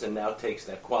person, now takes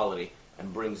that quality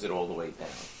and brings it all the way down.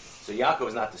 So Yaakov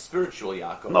is not the spiritual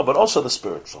Yaakov. No, but also the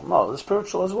spiritual. No, the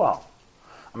spiritual as well.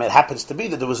 I mean, it happens to be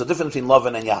that there was a difference between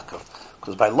Lavan and Yaakov.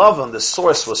 Because by Lavan, the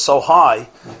source was so high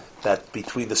that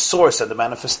between the source and the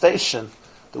manifestation,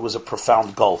 there was a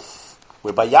profound gulf.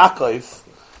 Where by Yaakov,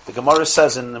 the Gemara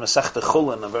says in the Masechta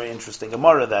Chulin, a very interesting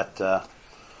Gemara, that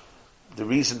the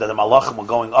reason that the Malachim were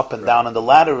going up and down in the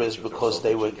ladder is because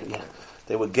they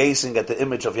were gazing at the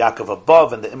image of Yaakov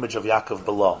above and the image of Yaakov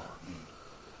below.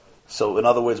 So, in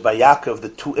other words, by Yaakov, the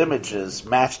two images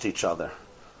matched each other.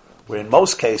 Where in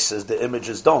most cases, the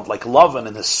images don't. Like Lavan,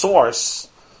 in his source,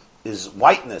 is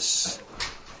whiteness,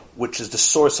 which is the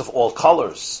source of all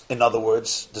colors. In other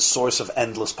words, the source of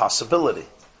endless possibility.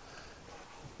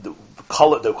 The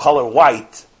color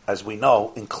white, as we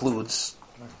know, includes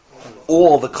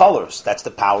all the colors. That's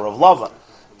the power of Lavan.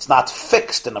 It's not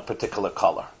fixed in a particular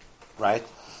color, right?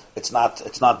 It's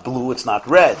not blue, it's not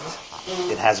red.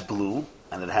 It has blue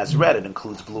and it has red. It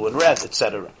includes blue and red,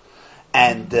 etc.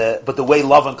 And but the way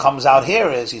Lavan comes out here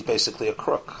is he's basically a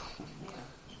crook.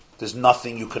 There's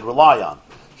nothing you can rely on.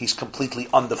 He's completely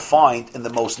undefined in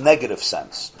the most negative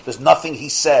sense. There's nothing he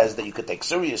says that you could take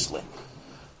seriously.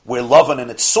 Where Lavan in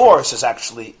its source is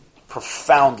actually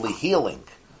profoundly healing.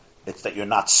 It's that you're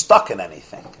not stuck in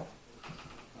anything.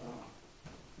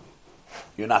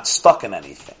 You're not stuck in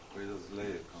anything. Where does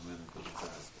Leah come in and put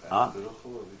Huh? the Rachel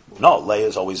or before? No, Leah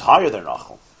is always higher than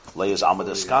Rachel. Leah is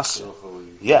Amadas Kasi.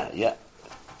 Yeah.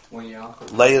 When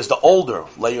Yaakov, Leah is the older.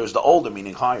 Leah is the older,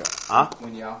 meaning higher. Huh?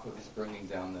 when Yaakov is bringing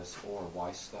down this ore,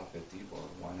 why stop at Dibur?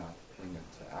 Why not bring it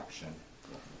to action?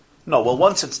 No, well,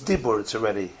 once it's Dibur, it's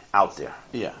already out there.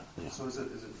 Yeah. So is it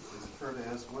fair to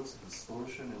ask what's the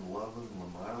distortion in love and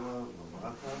lamata?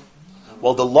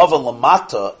 Well, the love of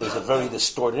lamata is a very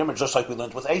distorted image, just like we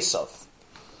learned with Esav.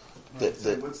 What's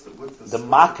the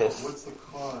makif what's the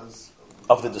cause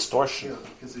of the distortion? Yeah,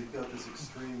 because you've got this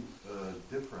extreme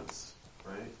difference,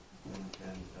 right?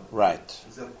 Right.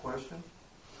 Is that a question?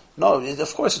 No,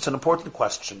 of course it's an important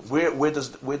question. Where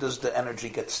does the energy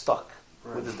get stuck?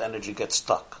 Right. Where does the energy get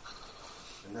stuck?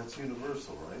 And that's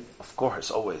universal, right? Of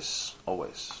course, always.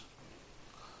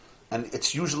 And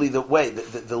it's usually the way.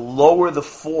 The lower the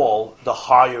fall, the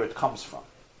higher it comes from.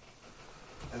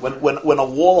 When a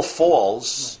wall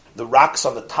falls, the rocks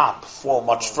on the top fall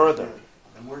much further.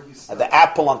 And where he's stuck, And the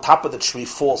apple on top of the tree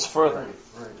falls further.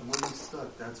 Right. And where he's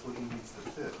stuck, that's what he needs to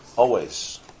fix.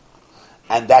 Always.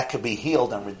 And that could be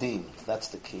healed and redeemed. That's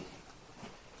the key.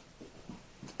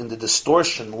 In the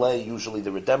distortion lay usually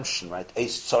the redemption, right?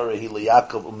 Eis tzara hi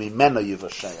liYaakov u'mimeno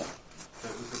yivasheya.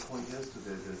 That was the point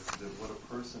yesterday, that what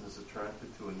a person is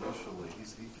attracted to initially, he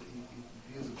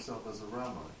views himself as a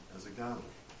Rama, as a Ganu.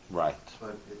 Right.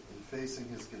 But in facing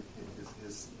his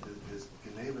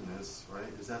Genevenness,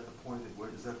 right, is that the point,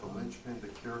 is that the linchpin to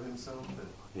cure himself?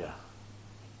 Yeah,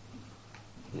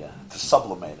 to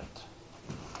sublimate it.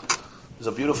 There's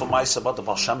a beautiful ma'aseh about the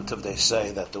Baal Shem Tov. They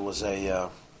say that there was a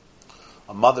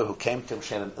mother who came to him.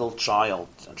 She had an ill child,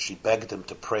 and she begged him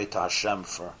to pray to Hashem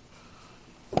for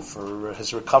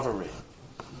his recovery.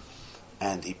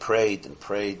 And he prayed and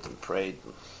prayed and prayed.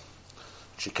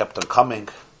 She kept on coming.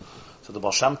 So the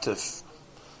Baal Shem Tov,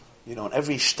 in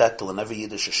every shtetl, in every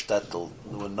Yiddish shtetl,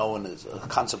 they were known as a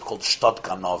concept called Shtad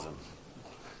Ganovim,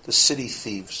 the city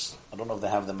thieves. I don't know if they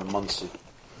have them in Muncie.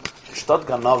 Shtad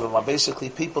Ganovim are basically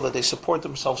people that they support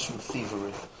themselves from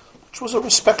thievery, which was a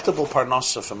respectable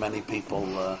parnasa for many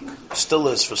people, still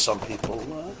is for some people.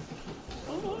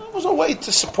 It was a way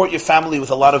to support your family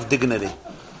with a lot of dignity.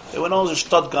 They were known as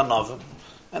Shtad Ganovim.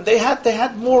 And they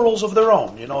had morals of their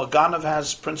own. A Ganav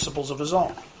has principles of his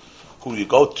own. Who you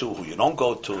go to, who you don't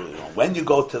go to, when you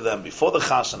go to them, before the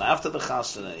chasana, after the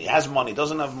chasana, he has money,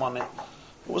 doesn't have money.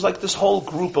 It was like this whole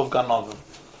group of Ganovim.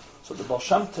 So the Baal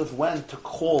Shem Tov went to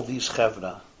call these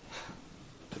chevra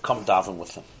to come daven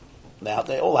with him.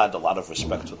 They all had a lot of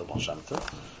respect for the Baal Shem Tov.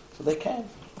 So they came.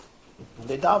 And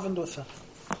they davened with him.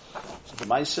 So the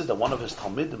Ma'aseh says that one of his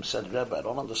Talmidim said, Rebbe, I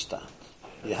don't understand.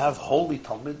 You have holy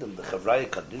Talmidim, the Chavraya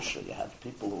Kadisha, you have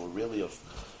people who are really of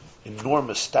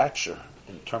enormous stature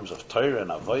in terms of Torah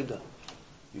and Avodah.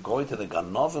 You go into the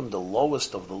Ganovim, the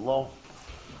lowest of the low.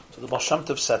 So the Baal Shem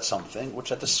Tov said something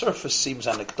which at the surface seems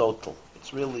anecdotal.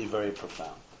 It's really very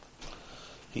profound.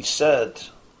 He said,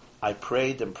 I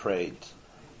prayed and prayed,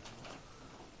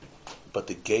 but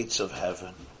the gates of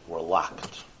heaven were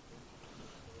locked.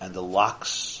 And the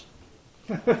locks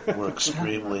were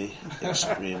extremely,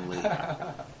 extremely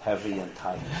heavy and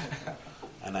tight.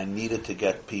 And I needed to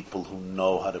get people who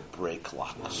know how to break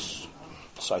locks.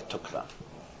 So I took them.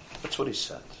 That's what he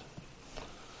said.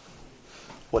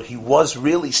 What he was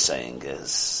really saying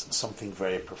is something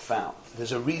very profound.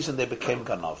 There's a reason they became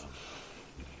Ganovim.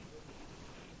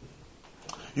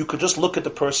 You could just look at the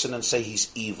person and say he's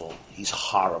evil, he's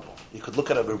horrible. You could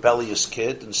look at a rebellious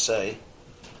kid and say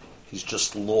he's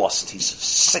just lost, he's a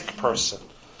sick person,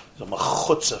 he's a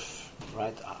mechutzef,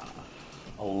 right?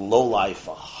 A lowlife,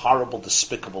 a horrible,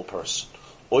 despicable person.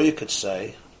 Or you could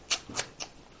say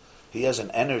he has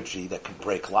an energy that can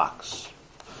break locks.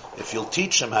 If you'll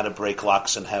teach him how to break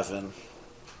locks in heaven,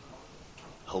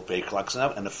 he'll break locks in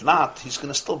heaven. And if not, he's going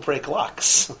to still break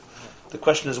locks. The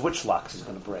question is which locks he's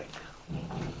going to break.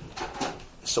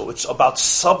 So it's about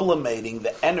sublimating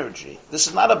the energy. This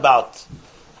is not about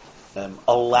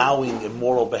allowing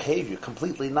immoral behavior.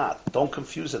 Completely not. Don't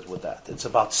confuse it with that. It's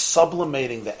about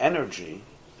sublimating the energy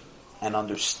and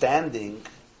understanding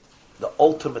the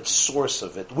ultimate source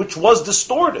of it, which was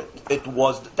distorted.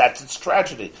 That's its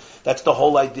tragedy. That's the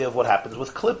whole idea of what happens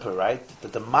with Klippa, right?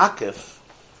 That the makif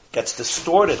gets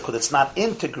distorted because it's not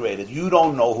integrated. You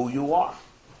don't know who you are.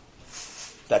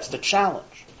 That's the challenge.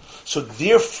 So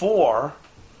therefore,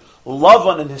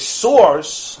 Lavan and his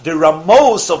source, the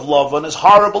Ramos of Lavan, is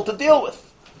horrible to deal with.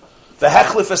 The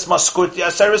hechlif es maskurti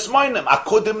aseris moinem.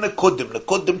 Akudim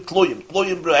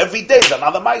tluyim. Every day is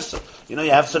another ma'aser. You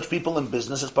have such people in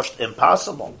business, it's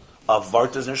impossible. A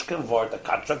vart is nicht kein vart. A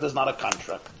contract is not a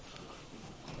contract.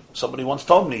 Somebody once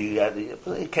told me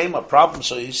he came a problem,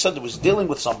 so he said he was dealing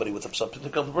with somebody, with some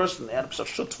particular person, they had a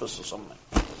shutfus or something.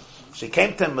 So he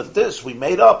came to him with this, we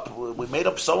made up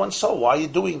so and so, why are you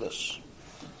doing this?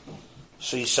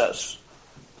 So he says,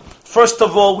 first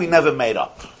of all, we never made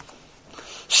up.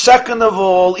 Second of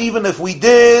all, even if we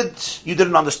did, you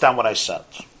didn't understand what I said.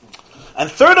 And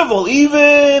third of all,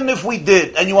 even if we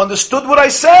did, and you understood what I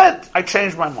said, I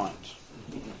changed my mind.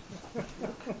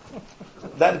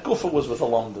 That gufa was with a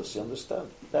lomdus, you understand?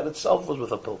 That itself was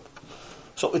with a pilp.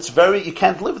 So it's you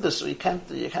can't live this,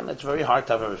 it's very hard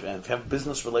to have, if you have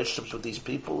business relationships with these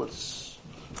people, it's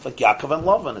like Yaakov and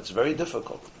Lavan, it's very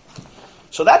difficult.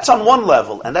 So that's on one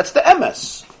level, and that's the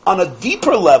emes. On a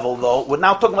deeper level, though, we're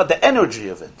now talking about the energy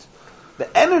of it. The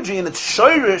energy in its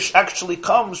shoirish actually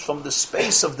comes from the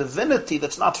space of divinity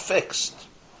that's not fixed.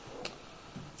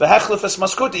 The hechlefes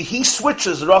maskuti, he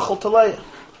switches Rachel to Leah.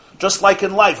 Just like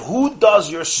in life, who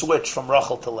does your switch from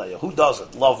Rachel to Leah? Who does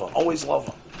it? Lava, always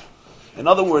lava. In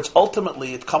other words,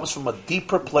 ultimately it comes from a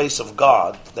deeper place of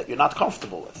God that you're not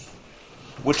comfortable with,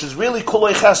 which is really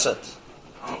kulei chesed,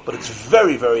 but it's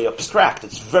very, very abstract,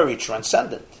 it's very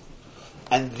transcendent.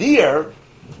 And there,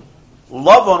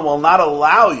 Lavan will not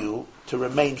allow you to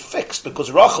remain fixed,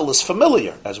 because Rachel is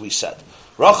familiar, as we said.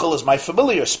 Rachel is my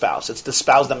familiar spouse. It's the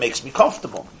spouse that makes me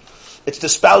comfortable. It's the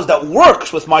spouse that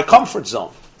works with my comfort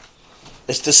zone.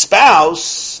 It's the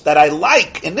spouse that I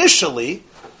like initially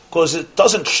because it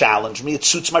doesn't challenge me, it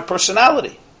suits my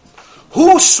personality.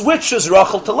 Who switches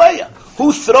Rachel to Leah?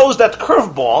 Who throws that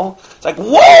curveball? It's like,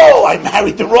 whoa, I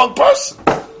married the wrong person.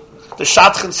 The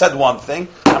Shadchan said one thing,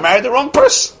 I married the wrong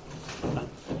person.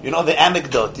 You know the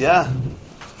anecdote, yeah?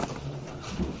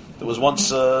 There was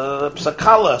once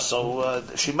Psakala, so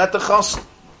she met the Chassan.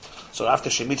 So after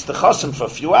she meets the Chassan for a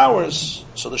few hours,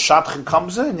 so the Shadchan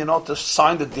comes in, to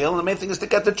sign the deal, and the main thing is to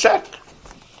get the check.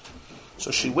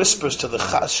 So she whispers to the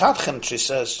Shadchan, she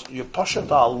says, you're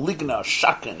Pashat al Ligna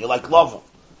Shakin, you're like Lava.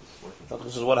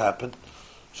 This is what happened.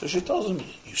 So she tells him,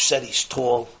 you said he's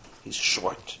tall, he's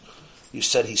short. You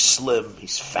said he's slim,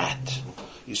 he's fat.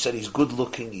 You said he's good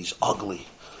looking, he's ugly.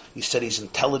 You said he's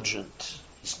intelligent,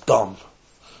 he's dumb.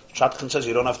 Shadchan says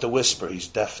you don't have to whisper, he's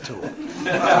deaf too.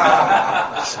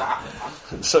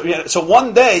 So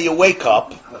one day you wake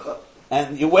up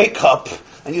and you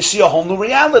see a whole new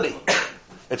reality.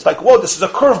 It's like, whoa, this is a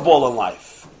curveball in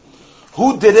life.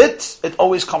 Who did it? It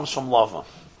always comes from Lavan.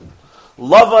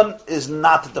 Lavan is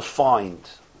not defined.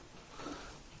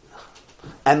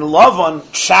 And Lavan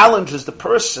challenges the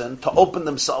person to open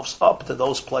themselves up to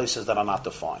those places that are not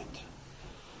defined.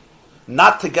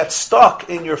 Not to get stuck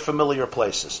in your familiar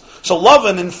places. So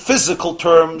Lavan, in physical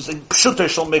terms, in Pshutei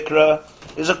Shel Mikra,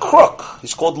 is a crook.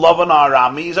 He's called Lavan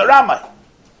Arami, he's a Ramai.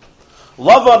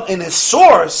 Lavan, in his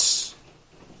source,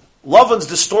 Lavan's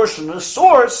distortion in his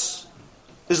source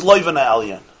is Loivan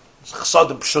Elyon. It's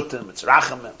Chsadim Pshutim, it's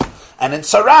Rachamim. And in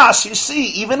Saras, you see,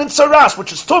 even in Saras,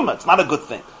 which is Tumah, it's not a good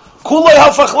thing. Kulei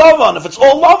Hafach Lavan. If it's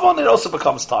all Lavan, it also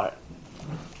becomes Tar.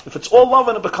 If it's all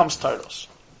Lavan, it becomes Taros.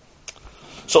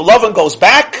 So Lavan goes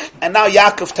back, and now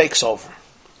Yaakov takes over.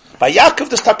 By Yaakov,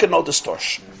 there's no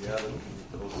distortion. In reality,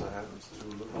 it also happens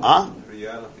through Lavan. Huh? In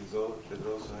reality, it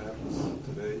also happens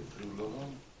today through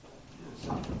Lavan. Yes.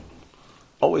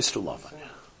 Always through Lavan.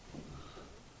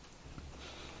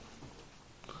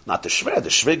 Not the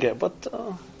Shviger, but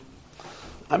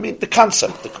the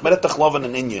concept, the Kmeretach Lavan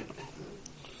and Inyan.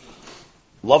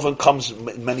 Lavan comes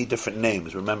in many different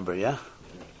names, remember, yeah?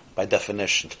 By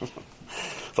definition.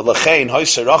 This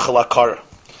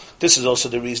is also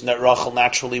the reason that Rachel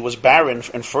naturally was barren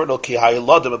and fertile. Why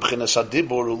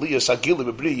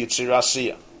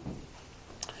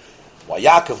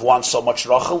Yaakov wants so much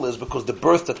Rachel is because the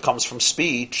birth that comes from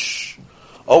speech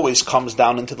always comes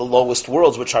down into the lowest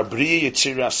worlds, which are Briya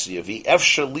Yitzir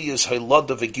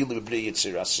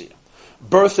Asiya.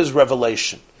 Birth is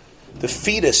revelation. The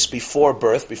fetus before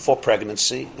birth, before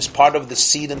pregnancy, is part of the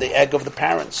seed and the egg of the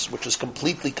parents, which is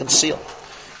completely concealed.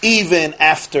 Even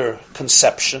after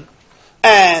conception,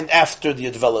 and after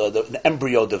the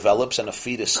embryo develops and a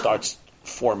fetus starts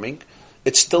forming,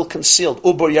 it's still concealed.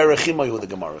 Ubor Yerechimayu, the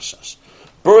Gemara says.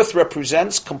 Birth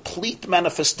represents complete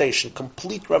manifestation,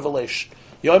 complete revelation.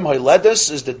 Yom HaYoledes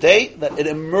is the day that it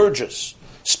emerges,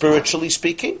 spiritually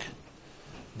speaking.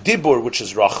 Dibur, which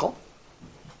is Rachel.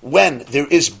 When there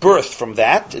is birth from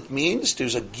that, it means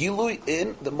there's a gilui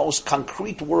in the most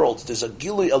concrete worlds. There's a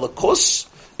gilui elakus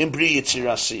in Bri Yitzir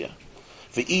Asiya.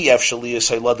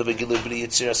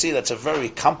 That's a very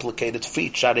complicated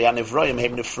feature.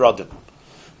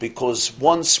 Because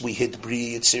once we hit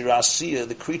Bri Yitzir Asiya,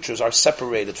 the creatures are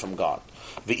separated from God.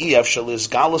 In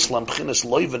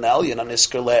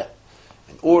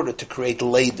order to create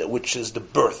Leida, which is the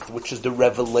birth, which is the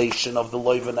revelation of the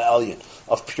Loivan Elyon,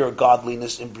 of pure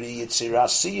godliness in Bri Yitzir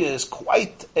Asiya, is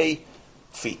quite a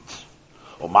feat.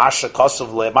 We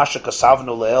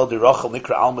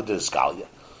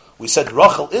said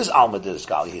Rachel is Alma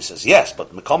Dizgalia. He says, yes, but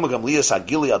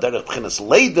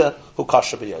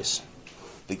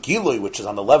the The Gilui, which is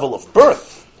on the level of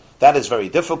birth, that is very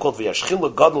difficult.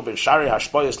 V'yashchilu gadol ben shari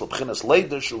hashpayas l'bchinas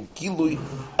leidish u'gilui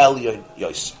elyon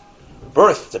yosef.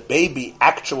 Birth, the baby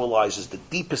actualizes the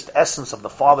deepest essence of the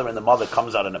father and the mother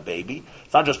comes out in a baby.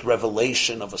 It's not just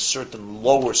revelation of a certain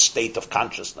lower state of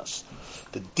consciousness.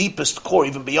 The deepest core,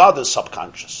 even beyond the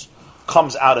subconscious,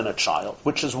 comes out in a child,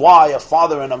 which is why a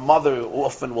father and a mother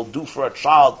often will do for a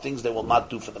child things they will not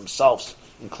do for themselves,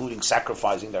 including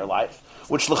sacrificing their life.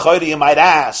 Which l'chayri you might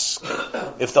ask,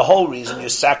 if the whole reason you're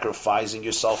sacrificing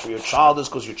yourself for your child is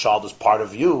because your child is part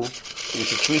of you, you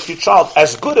should treat your child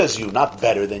as good as you, not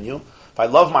better than you. If I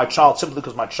love my child simply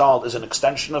because my child is an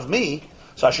extension of me,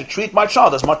 so I should treat my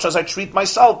child as much as I treat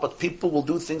myself. But people will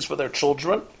do things for their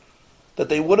children that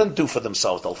they wouldn't do for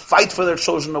themselves. They'll fight for their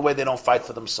children in a way they don't fight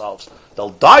for themselves. They'll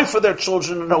die for their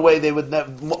children in a way they would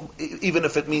never, even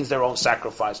if it means their own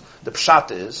sacrifice. The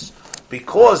pshat is,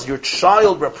 because your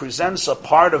child represents a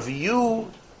part of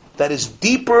you that is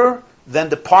deeper than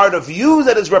the part of you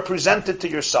that is represented to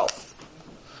yourself.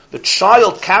 The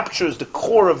child captures the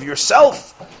core of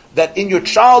yourself, that in your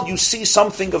child you see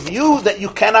something of you that you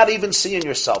cannot even see in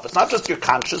yourself. It's not just your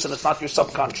conscious and it's not your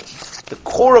subconscious. The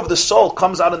core of the soul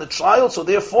comes out in the child, so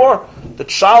therefore the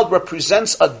child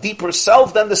represents a deeper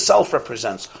self than the self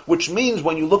represents. Which means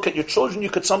when you look at your children, you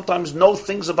could sometimes know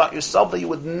things about yourself that you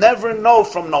would never know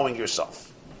from knowing yourself.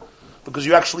 Because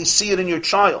you actually see it in your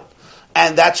child.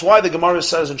 And that's why the Gemara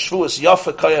says in Shavuos,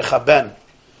 Yafa koyach haben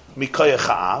mi koyach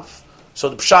ha'av. So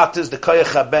the pshat is the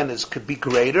koyach haben could be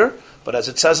greater, but as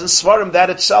it says in Svarim, that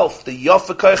itself, the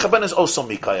Yafa koyach haben is also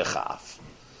mi koyach ha'av.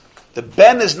 The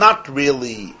ben is not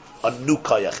really a new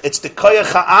koyach. It's the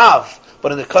koyach ha'av.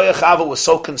 But in the koyach ha'av it was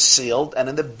so concealed, and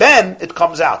in the ben it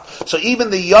comes out. So even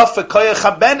the Yafa koyach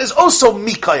haben is also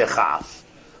mi koyach ha'av.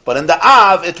 But in the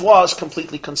Av, it was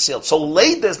completely concealed. So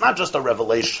Leida is not just a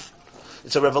revelation.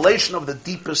 It's a revelation of the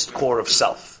deepest core of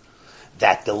self.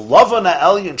 That the Lavana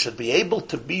Elyon should be able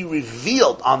to be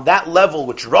revealed on that level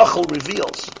which Rachel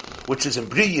reveals, which is in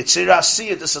Bri Yitzirah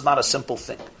Asiyah. This is not a simple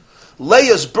thing.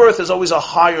 Leah's birth is always a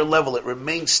higher level. It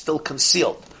remains still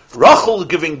concealed. Rachel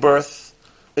giving birth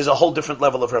is a whole different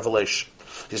level of revelation.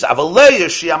 He says, Leah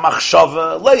is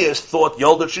thought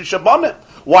Yolda Shishabonim.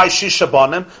 Why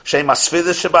Shishabonim? Shem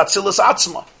Asfidah Shabatzilis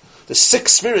Atzma. The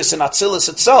 6 spheres in Atzilus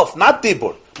itself, not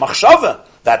Dibur. Machshava,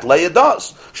 that Leah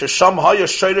does. Shesham Haya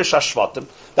Shoyrish HaShvatim.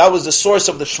 That was the source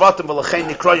of the Shvatim, V'lachein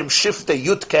Nikrayim Shiftei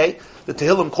Yudkei. The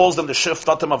Tehillim calls them the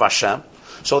Shvatim of Hashem.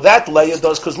 So that Leah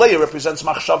does, because Leah represents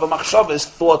Machshava. Machshava is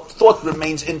thought. Thought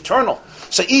remains internal.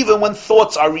 So even when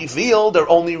thoughts are revealed, they're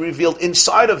only revealed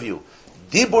inside of you.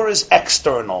 Dibur is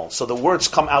external, so the words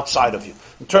come outside of you.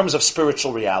 In terms of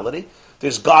spiritual reality,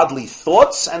 there's godly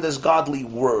thoughts and there's godly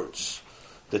words.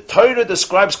 The Torah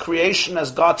describes creation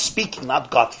as God speaking,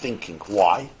 not God thinking.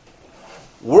 Why?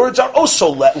 Words are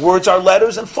also words are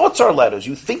letters and thoughts are letters.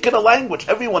 You think in a language.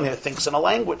 Everyone here thinks in a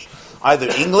language. Either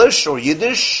English or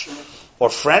Yiddish or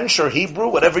French or Hebrew,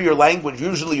 whatever your language,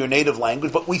 usually your native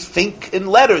language, but we think in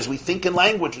letters, we think in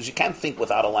languages. You can't think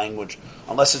without a language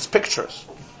unless it's pictures.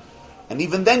 And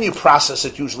even then you process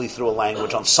it usually through a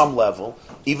language on some level,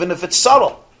 even if it's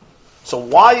subtle. So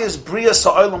why is Bria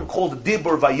Sa'olam called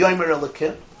Dibur Vayomer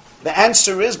Elikeh? The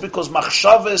answer is because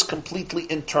Machshava is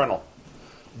completely internal.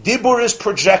 Dibur is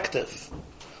projective.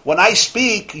 When I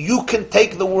speak, you can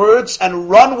take the words and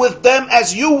run with them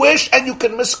as you wish, and you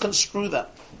can misconstrue them.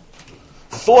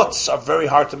 Thoughts are very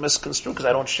hard to misconstrue because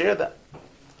I don't share them.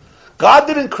 God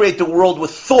didn't create the world with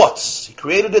thoughts. He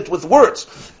created it with words.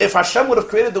 If Hashem would have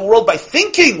created the world by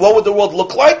thinking, what would the world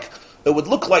look like? It would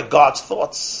look like God's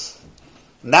thoughts.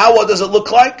 Now what does it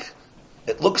look like?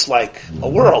 It looks like a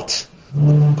world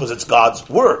because it's God's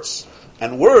words.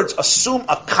 And words assume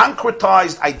a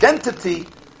concretized identity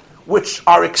which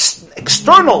are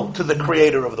external to the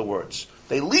creator of the words.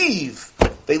 They leave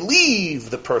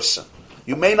the person.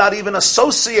 You may not even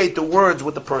associate the words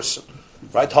with the person.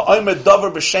 Right?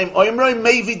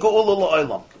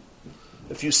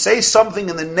 If you say something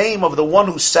in the name of the one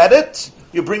who said it,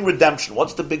 you bring redemption.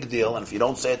 What's the big deal? And if you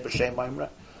don't say it b'shem Oimrei,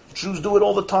 Jews do it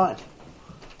all the time.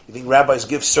 You think rabbis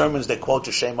give sermons they quote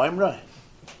Shem Oimrei?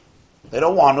 They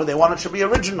don't want to. They want it to be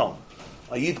original.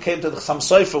 A Yid came to the Chassam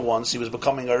Sofer once. He was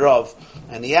becoming a Rav,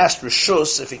 and he asked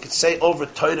Rishus if he could say over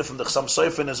Torah from the Chassam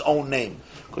Sofer in his own name,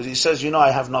 because he says,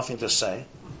 I have nothing to say.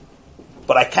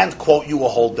 But I can't quote you a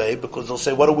whole day because they'll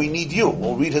say, what do we need you?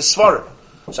 We'll read his Svarim.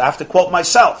 So I have to quote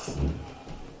myself.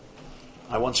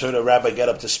 I once heard a rabbi get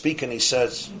up to speak and he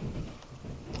says,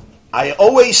 I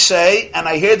always say, and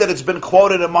I hear that it's been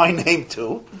quoted in my name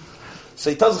too.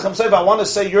 So he tells the Chassam Sofer, I want to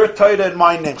say your Torah in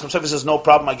my name. Chassam Sofer says, no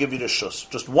problem, I give you the shus.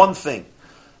 Just one thing.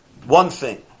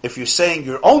 If you're saying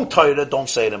your own Torah, don't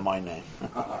say it in my name.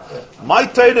 My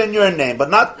Torah in your name, but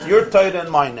not your Torah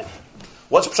in my name.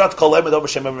 What's Pshat Kol Emed Over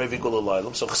Shem Emrei Vigul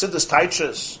Elolim? So Chassidus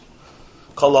teaches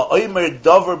Kol Ha'omer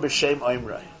Dover B'Shem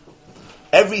Omrei.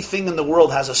 Everything in the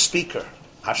world has a speaker.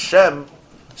 Hashem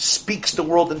speaks the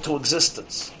world into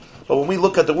existence. But when we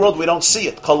look at the world, we don't see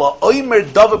it. Kol Ha'omer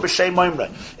Dover B'Shem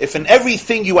Omrei. If in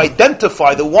everything you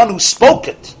identify the one who spoke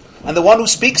it, and the one who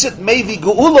speaks it, Mevi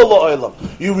Geula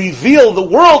La'olam, you reveal the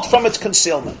world from its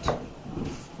concealment.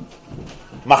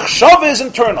 Machshava is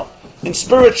internal. In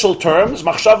spiritual terms,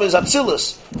 Machshava is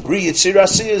Atzilus.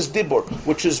 Yitzirasi is Dibur,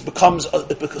 which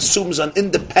it assumes an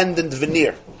independent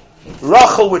veneer.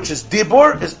 Rachel, which is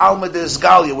Dibur, is Alma de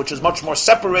Isgalia, which is much more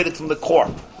separated from the core.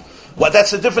 Well,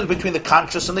 that's the difference between the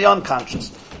conscious and the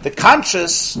unconscious. The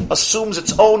conscious assumes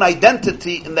its own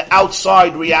identity in the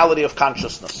outside reality of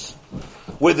consciousness,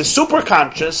 where the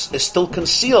superconscious is still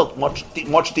concealed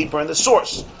much deeper in the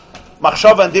source.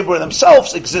 Machshava and Dibur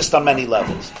themselves exist on many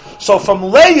levels. So from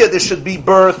Leah there should be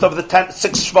birth of the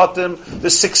 6 Shvatim,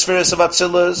 the 6 spheres of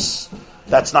Atzilus.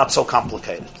 That's not so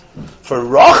complicated. For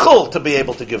Rachel to be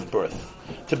able to give birth,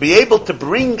 to be able to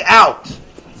bring out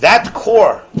that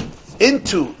core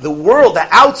into the world, the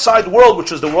outside world,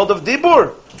 which is the world of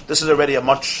Dibur, this is already a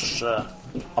much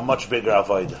bigger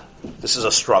avodah. This is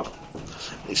a struggle.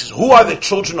 He says, who are the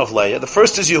children of Leah? The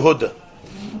first is Yehuda.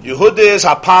 Yehuda is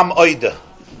Hapam Oida.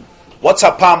 What's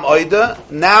Hapam Oida?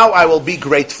 Now I will be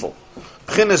grateful.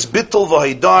 B'chinas bittul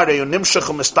v'haidar reyu nimshach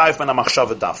u'mistayif men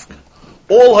ha'machshava dafka.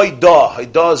 All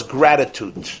Haidah is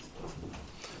gratitude.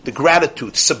 The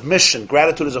gratitude, submission.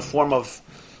 Gratitude is a form of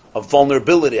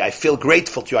vulnerability. I feel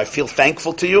grateful to you. I feel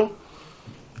thankful to you.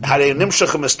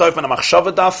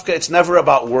 It's never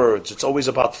about words. It's always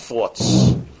about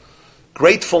thoughts.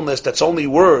 Gratefulness that's only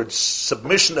words,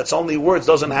 submission that's only words,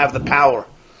 doesn't have the power.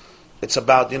 It's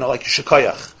about, like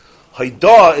shekayach.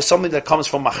 Haidah is something that comes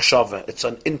from machshava. It's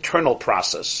an internal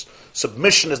process.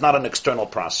 Submission is not an external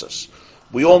process.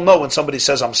 We all know when somebody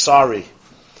says, I'm sorry,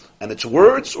 and it's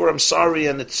words, or I'm sorry,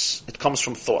 and it comes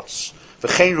from thoughts.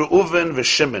 V'chein Reuven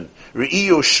v'Shimon.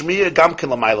 Re'iyu shmiya gam ken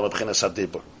l'mayla m'b'chinas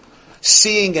hadibur.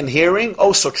 Seeing and hearing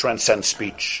also transcend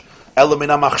speech. Ela min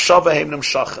ha'machshava heim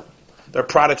nimshachem. They're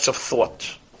products of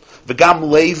thought.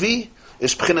 V'gam Levi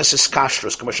is b'chinas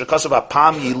iskashrus. K'moshe kasav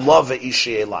ha'pam yilav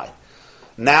ve'ishi elai.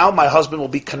 Now my husband will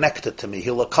be connected to me.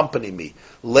 He'll accompany me.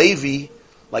 Levi,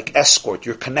 like escort,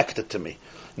 you're connected to me.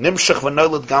 Nimshach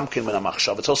v'noilad gamkin min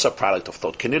ha'machshava. It's also a product of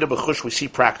thought. Kenida b'chush we see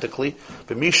practically.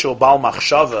 B'misho bal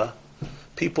machshava,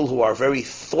 people who are very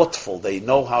thoughtful. They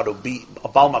know how to be. A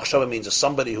bal machshava means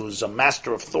somebody who's a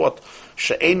master of thought.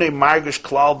 She'enei margish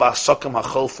klal ba'asakim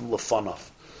ha'cholfim lefonav.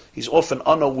 He's often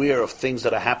unaware of things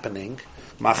that are happening.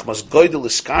 Machmas goydel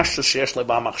iskashrus sheyesh le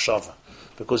bal machshava.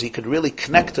 Because he could really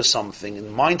connect to something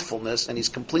in mindfulness, and he's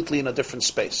completely in a different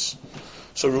space.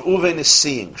 So Reuven is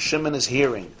seeing, Shimon is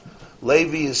hearing,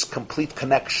 Levi is complete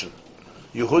connection,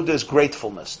 Yehuda is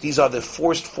gratefulness. These are the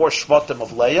four shvatim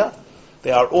of Leah.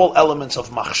 They are all elements of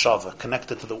machshava,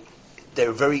 connected to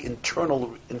their very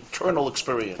internal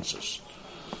experiences.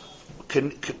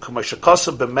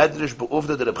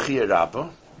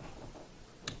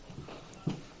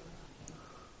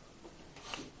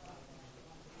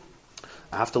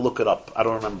 I have to look it up. I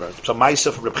don't remember. It's a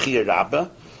ma'aseh from Reb Chia Rabbah.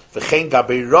 V'chein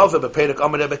gabei Rava b'perek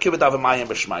Amar Rebbe Akiva daven mayim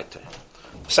b'shmaite.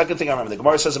 The second thing I remember, the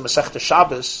Gemara says in Masechta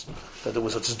Shabbos that there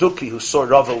was a tzduki who saw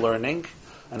Rava learning,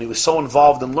 and he was so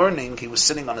involved in learning, he was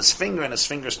sitting on his finger, and his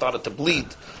finger started to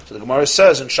bleed. So the Gemara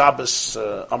says in Shabbos,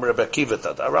 Amar Rebbe Akiva,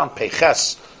 that around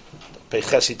Peiches,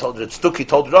 he told the tzduki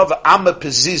told Rava, Amma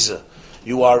Peziza,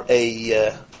 you are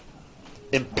a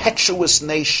impetuous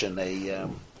nation,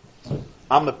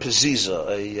 I'm a peziza,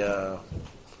 a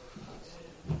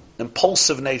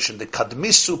impulsive nation. The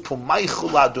kadmisu pumaychu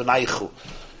la'adunaychu.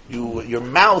 Your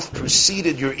mouth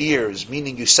preceded your ears,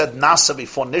 meaning you said nasa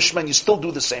before nishma, and you still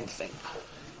do the same thing.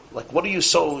 Like, what are you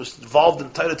so involved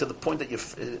in Torah to the point that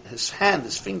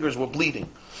his fingers were bleeding?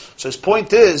 So his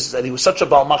point is that he was such a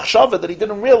bal machshava that he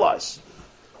didn't realize.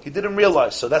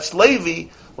 So that's Levi.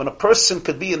 When a person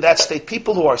could be in that state,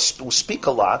 people who speak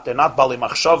a lot, they're not bali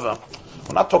machshava.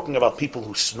 We're not talking about people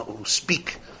who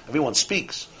speak. Everyone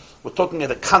speaks. We're talking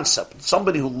about a concept.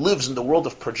 Somebody who lives in the world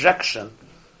of projection,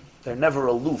 they're never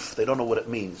aloof. They don't know what it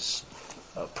means.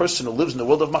 A person who lives in the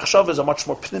world of machshava is a much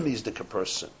more pnimizdik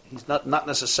person. He's not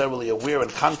necessarily aware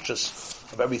and conscious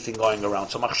of everything going around.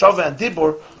 So machshava and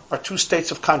dibur are two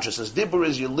states of consciousness. Dibur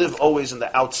is you live always in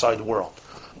the outside world.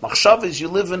 Machshava is you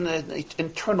live in an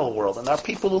internal world. And there are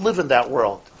people who live in that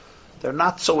world. They're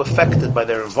not so affected by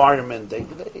their environment. They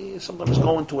sometimes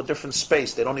go into a different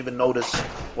space. They don't even notice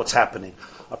what's happening.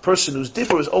 A person who's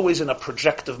dibur is always in a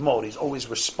projective mode. He's always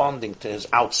responding to his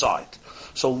outside.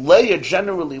 So Leah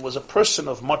generally was a person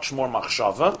of much more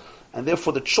machshava, and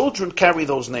therefore the children carry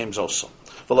those names also.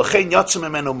 V'lachein yatzim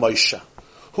imenu Moshe.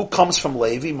 Who comes from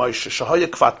Levi? Moshe. Shahaya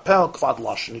kvad pel, kvad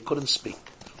lashon. He couldn't speak.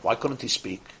 Why couldn't he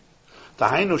speak?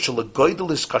 Because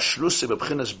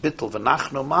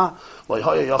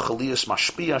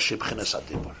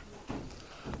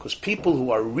people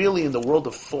who are really in the world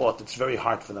of thought, it's very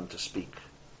hard for them to speak.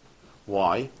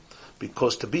 Why?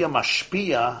 Because to be a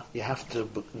mashpia, you have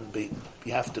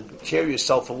to tear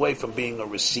yourself away from being a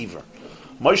receiver.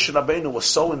 Moshe Rabbeinu was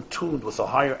so in tune with a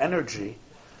higher energy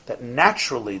that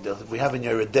naturally, we have in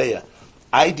Yeridea,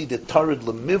 Aidi de tarid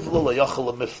lemivla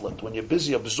layachal lemiflet. When you're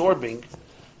busy absorbing,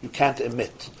 you can't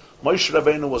emit. Moshe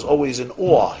Rabbeinu was always in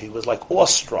awe. He was like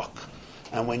awestruck.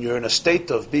 And when you're in a state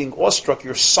of being awestruck,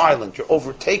 you're silent. You're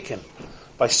overtaken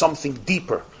by something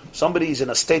deeper. Somebody is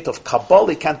in a state of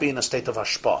Kabbalah, he can't be in a state of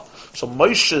Hashpah. So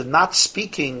Moshe not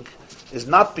speaking is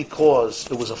not because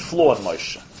it was a flaw in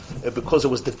Moshe. Because it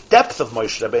was the depth of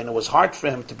Moshe Rabbeinu. It was hard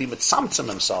for him to be mitzamtzim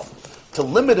himself, to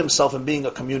limit himself in being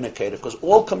a communicator, because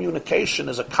all communication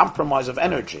is a compromise of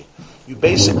energy. You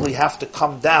basically have to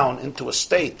come down into a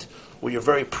state where you're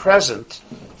very present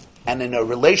and in a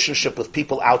relationship with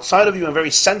people outside of you and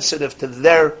very sensitive to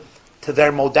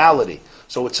their modality.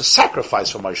 So it's a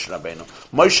sacrifice for Moshe Rabbeinu.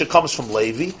 Moshe comes from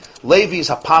Levi. Levi is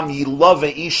hapam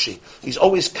yilave ishi. He's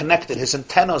always connected. His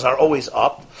antennas are always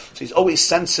up. So he's always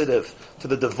sensitive to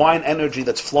the divine energy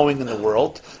that's flowing in the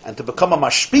world. And to become a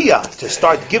mashpia, to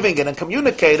start giving it and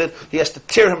communicate it, he has to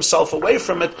tear himself away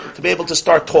from it to be able to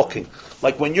start talking.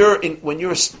 Like when you're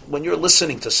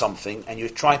listening to something and you're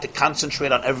trying to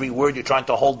concentrate on every word, you're trying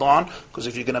to hold on, because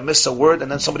if you're going to miss a word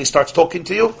and then somebody starts talking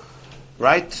to you,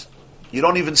 right? You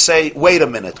don't even say, wait a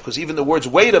minute, because even the words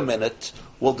wait a minute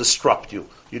will disrupt you.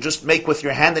 You just make with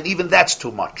your hand, and even that's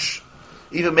too much.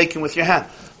 Even making with your hand.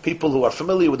 People who are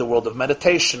familiar with the world of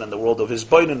meditation and the world of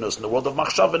hisbonenus and the world of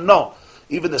machshava, no.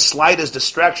 Even the slightest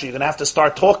distraction, you're going to have to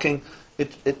start talking,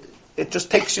 it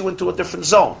just takes you into a different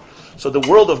zone. So the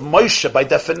world of Moshe, by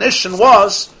definition,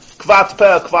 was kvad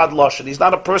peh, kvad lashon. He's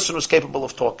not a person who's capable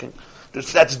of talking.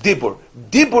 That's dibur.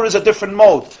 Dibur is a different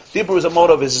mode. Dibur is a mode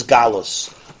of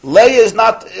hisgalus. Leah is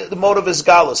not the mode of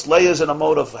hisgalus. Leah is in a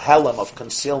mode of helam, of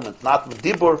concealment, not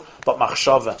dibur, but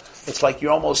machshava. It's like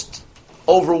you're almost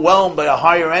overwhelmed by a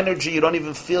higher energy. You don't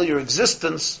even feel your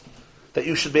existence, that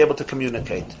you should be able to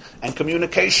communicate. And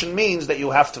communication means that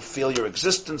you have to feel your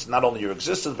existence, not only your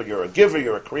existence, but you're a giver,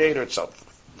 you're a creator, etc.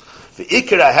 The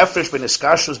ikira hefresh ben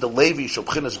iskashus the Levi shel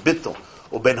b'chinas bittul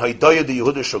or ben haydaya the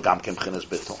Yehuda shel gam ken b'chinas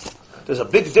bittul. There's a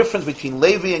big difference between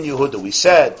Levi and Yehuda. We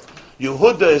said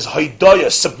Yehuda is haydaya,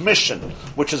 submission,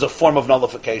 which is a form of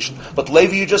nullification. But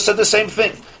Levi, you just said the same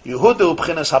thing. Yehuda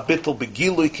b'chinas habittul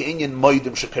begilui ke'inyan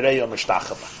moedim shekereya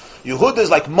mishtachava. Yehuda is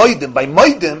like moedim. By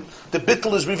moedim, the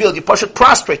bittul is revealed. You should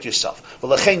prostrate yourself.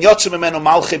 V'lechein yotzim imenu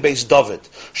malchei beis David.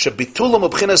 Shebitulam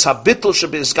ubchinas habittul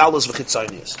shebeizgalus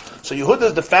v'chitzonius. So Yehuda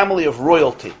is the family of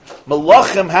royalty.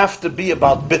 Malachim have to be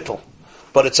about bittul.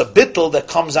 But it's a bittul that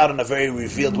comes out in a very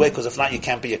revealed way, because if not, you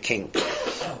can't be a king.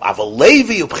 Aval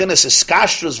Levi ubchinas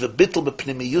iskashrus v'bittul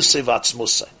b'pnimiyusei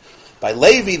v'atzmusei. By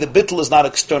Levi, the bittul is not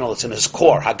external; it's in his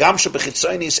core. Hagam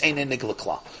shebechitzonius ein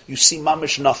niglakla. You see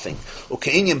mamish nothing.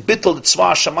 Ukeinyan bittul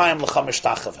tzva shamayim l'chamish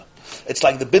tachava. It's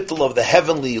like the bittul of the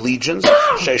heavenly legions.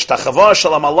 Sheishtachava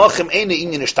shalam alachim ein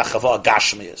inyan ishtachava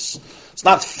gashmius. It's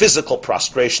not physical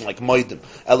prostration like moedim.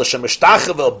 Ela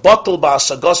shemishtachava batul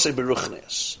ba'asagosei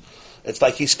beruchnius. It's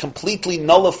like he's completely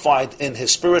nullified in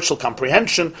his spiritual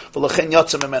comprehension. V'lechen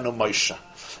yotzem imenu Moshe.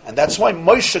 And that's why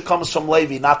Moshe comes from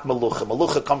Levi, not Melucha.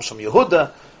 Melucha comes from Yehuda.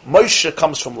 Moshe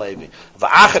comes from Levi.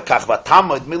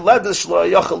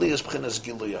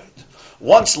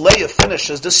 Once Leah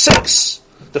finishes the 6,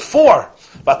 the 4,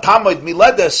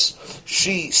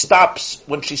 she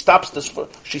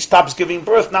stops giving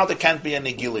birth. Now there can't be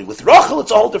any gili. With Rachel, it's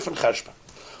a whole different cheshbon.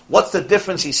 What's the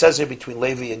difference, he says here, between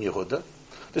Levi and Yehuda?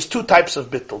 There's 2 types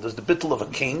of bittul. There's the bittul of a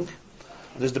king,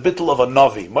 and there's the bittul of a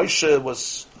navi. Moshe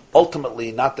was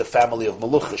ultimately not the family of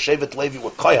Melucha. Shevet Levi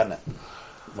were kohanim.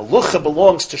 Melucha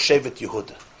belongs to Shevet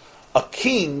Yehuda. A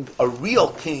king, a real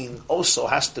king, also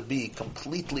has to be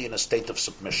completely in a state of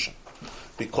submission.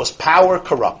 Because power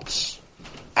corrupts.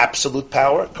 Absolute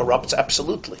power corrupts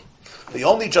absolutely. The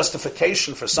only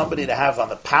justification for somebody to have on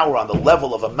the power on the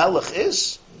level of a melech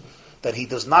is that he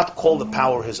does not call the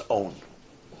power his own.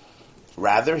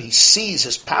 Rather, he sees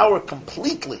his power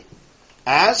completely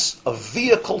as a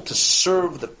vehicle to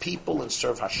serve the people and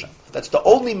serve Hashem. That's the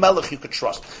only melech you could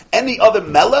trust. Any other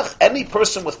melech, any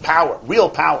person with power, real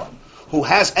power, who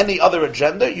has any other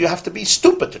agenda, you have to be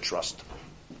stupid to trust,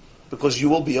 because you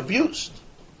will be abused,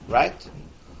 right?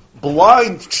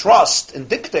 Blind trust in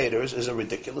dictators is a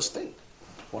ridiculous thing.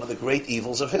 One of the great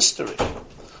evils of history.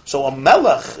 So a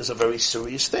melech is a very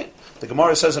serious thing. The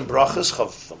Gemara says in Brachas,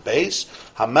 Chav Beis,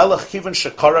 HaMelech kiven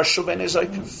shekara shuven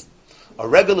ezakiv. A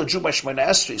regular Jew by Shemona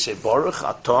Esrei, you say, Baruch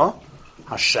Atah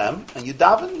Hashem, and you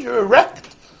daven, you're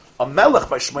erect. A melech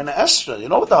by Shemona Esrei, you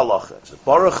know what the halacha is.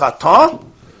 Baruch Atah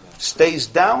stays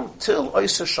down till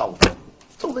Oisa Shalom,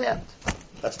 till the end.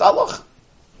 That's the halacha.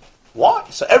 Why?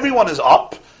 So everyone is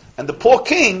up, and the poor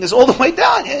king is all the way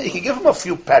down. Yeah, you can give him a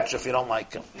few pets if you don't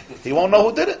like him. He won't know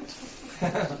who did it.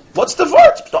 What's the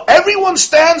verse? So everyone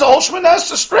stands all Shemona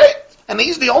Esrei straight, and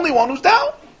he's the only one who's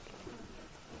down.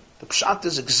 The pshat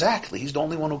is exactly, he's the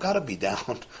only one who got to be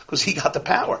down, because he got the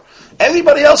power.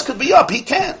 Everybody else could be up, he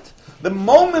can't. The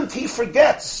moment he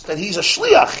forgets that he's a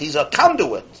shliach, he's a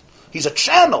conduit, he's a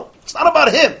channel, it's not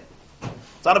about him.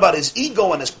 It's not about his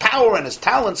ego and his power and his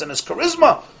talents and his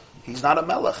charisma. He's not a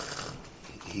melech.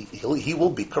 He will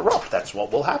be corrupt. That's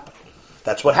what will happen.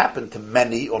 That's what happened to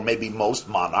many, or maybe most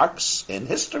monarchs in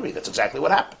history. That's exactly what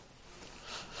happened.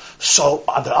 So,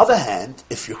 on the other hand,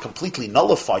 if you're completely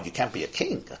nullified, you can't be a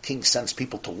king. A king sends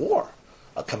people to war.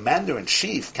 A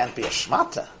commander-in-chief can't be a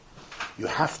shmata. You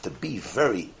have to be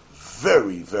very,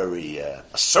 very, very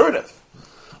assertive.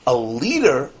 A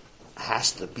leader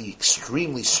has to be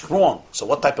extremely strong. So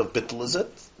what type of bittul is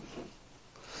it?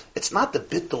 It's not the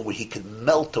bittul where he can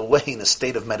melt away in a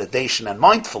state of meditation and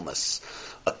mindfulness.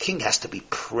 A king has to be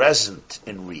present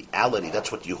in reality.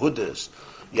 That's what Yehud is.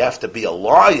 You have to be a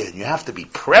lion. You have to be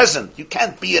present. You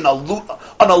can't be in an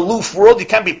aloof world. You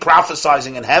can't be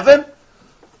prophesizing in heaven.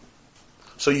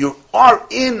 So you are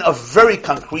in a very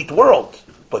concrete world,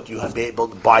 but you have to be able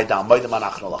to buy down.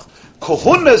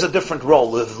 Kohuna is a different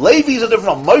role. Levi is a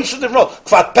different role. Moshe is a different role.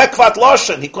 Kvat peh, kvat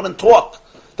lashon. He couldn't talk.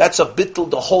 That's a bittul.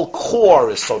 The whole core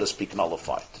is, so to speak,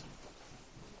 nullified.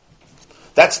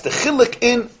 That's the chilik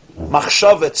in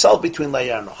machshav itself between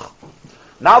Leah and Rachel.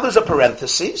 Now there's a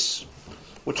parenthesis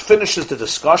which finishes the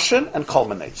discussion and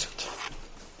culminates it.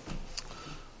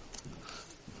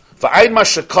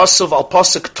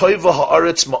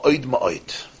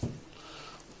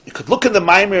 You could look in the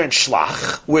Maimer and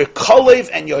Shlach, where Kalev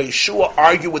and Yehoshua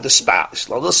argue with the spouse.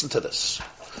 Now listen to this.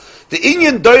 The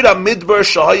Inyan Doira Midbar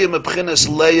Shahayim Mebchinas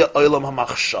Leah Olam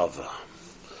HaMachshava.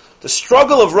 The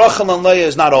struggle of Rachel and Leah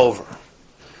is not over.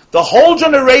 The whole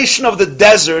generation of the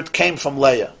desert came from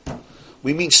Leah.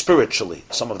 We mean spiritually.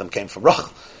 Some of them came from Rachel.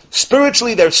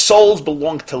 Spiritually, their souls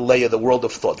belonged to Leah, the world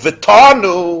of thought.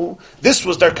 V'tarnu, this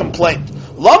was their complaint.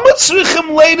 Why should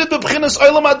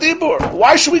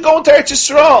we go into Eretz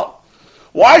Yisrael?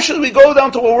 Why should we go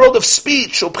down to a world of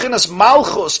speech?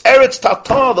 Malchus, Eretz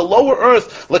Tata, the lower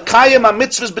earth. L'kayim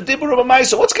ha-mitzvahs b'dibur of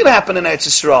what's going to happen in Eretz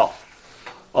Yisrael?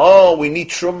 Oh, we need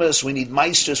trumas, we need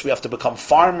meisters, we have to become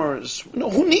farmers. No,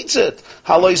 who needs it?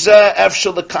 All Torah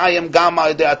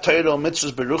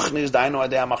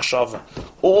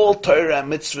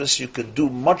and mitzvahs you could do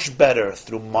much better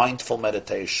through mindful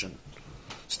meditation.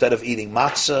 Instead of eating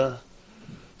matzah,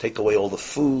 take away all the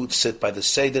food, sit by the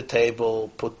Seder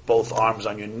table, put both arms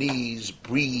on your knees,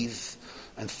 breathe,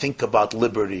 and think about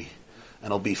liberty. And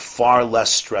it'll be far less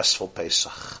stressful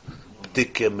Pesach.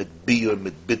 Dike, mit biur,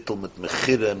 mit bittel, mit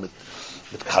mechira, mit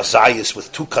kazayis, with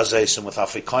two kazayis and with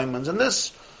afikoimans. And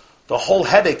this, the whole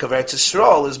headache of Eretz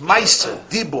Yisrael is maisa,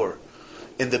 dibur.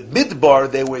 In the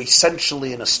midbar, they were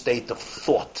essentially in a state of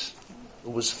thought.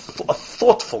 It was a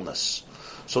thoughtfulness.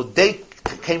 So they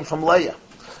came from Leah.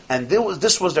 And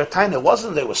this was their time. It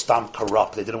wasn't they were stam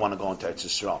corrupt. They didn't want to go into Eretz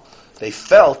Yisrael. They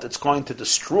felt it's going to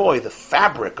destroy the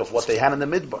fabric of what they had in the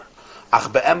midbar. Ach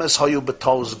be'emes hayu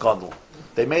b'toz gadol.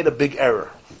 They made a big error.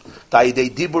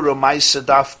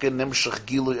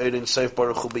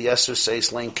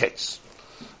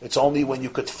 It's only when you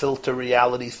could filter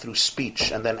reality through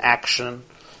speech and then action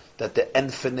that the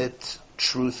infinite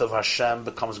truth of Hashem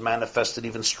becomes manifested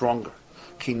even stronger.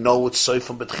 The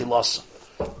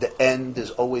end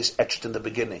is always etched in the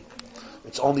beginning.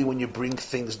 It's only when you bring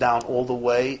things down all the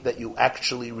way that you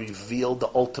actually reveal the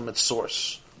ultimate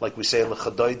source. Like we say,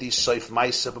 L'chadoidi Seif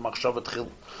Maisa b'machshavat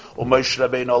chil, or Moshe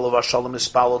Rabbeinu olav Shalom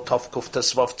Ispalo Tov Kuf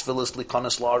Tesvav Tfilis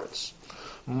Likonis Laaretz.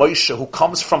 Moshe, who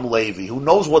comes from Levi, who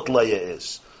knows what Leah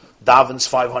is, davens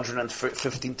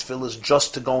 515 tefillas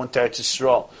just to go into Eretz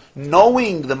Yisrael,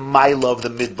 knowing the Maila of the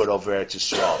Midbar of Eretz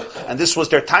Yisrael. And this was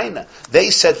their taina. They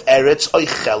said, Eretz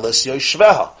Oicheles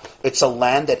Yoshveha. It's a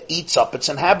land that eats up its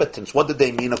inhabitants. What did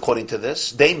they mean according to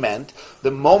this? They meant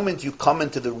the moment you come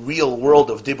into the real world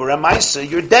of Dibur Maisa,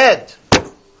 you're dead.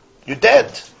 You're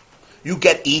dead. You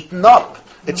get eaten up.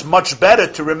 It's much better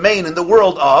to remain in the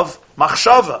world of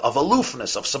machshava, of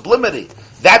aloofness, of sublimity.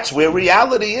 That's where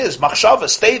reality is. Machshava,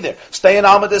 stay there. Stay in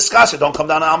Alma Disgasia. Don't come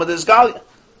down to Alma Disgalia.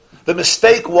 The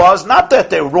mistake was not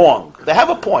that they're wrong. They have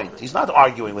a point. He's not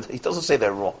arguing with it. He doesn't say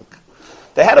they're wrong.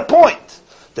 They had a point.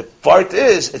 The part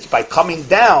is, it's by coming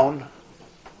down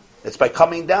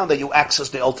that you access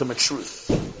the ultimate truth.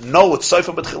 No, it's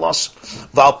Sofer B'Tchilas.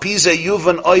 V'alpize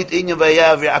yuvan oid inyan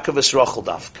v'yav Yaakov es Rachel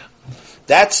dafka.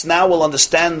 That's now we'll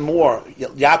understand more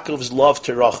Yaakov's love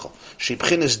to Rachel.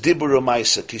 Shibchinis dibur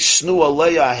u'maisa ki snua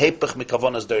Leah hepech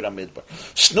mikavonas deira midbar.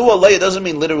 Snua Leah doesn't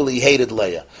mean literally he hated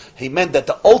Leah. He meant that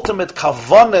the ultimate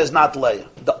kavana is not Leah.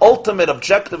 The ultimate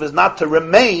objective is not to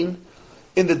remain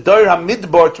in the Deir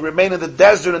HaMidbar, to remain in the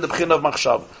desert in the B'chin of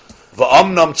Machshav.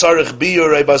 V'amnam tzarech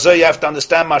biyur, you have to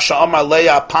understand, Masha'amar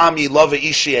Leah apam yilove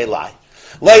ishi elai.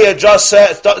 Leah does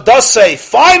say,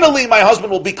 finally my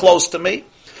husband will be close to me.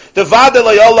 According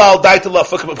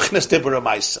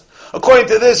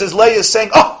to this, as Leah is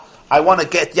saying, I want to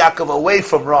get Yaakov away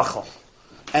from Rachel,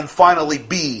 and finally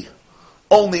be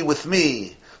only with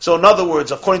me. So in other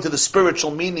words, according to the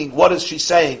spiritual meaning, what is she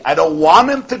saying? I don't want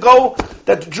him to go,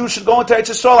 that the Jews should go into Eretz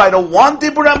Yisrael. I don't want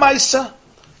Dibur HaMaisa.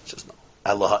 She says, no.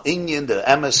 Allah ha'inyin, the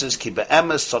emes is, ki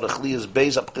be'emes, tzarech liyas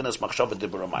beis apchinas machshava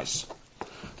Dibur HaMaisa.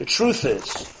 The truth is,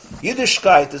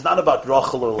 Yiddishkeit is not about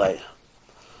Rachel or Leah.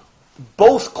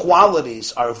 Both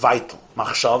qualities are vital,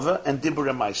 machshava and Dibur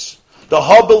HaMaisa. The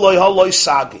ha'beloi ha'loi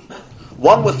sagi.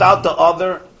 One without the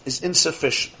other is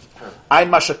insufficient. Ein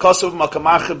mashakosov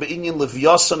makamache beinyan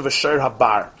Levyasan v'sher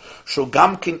habar. Sho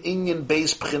gamkin inyan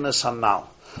beis pchinas hanal.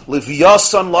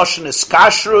 Levyasan loshen is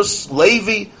kashrus,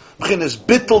 Levi, pchinas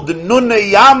bittel, the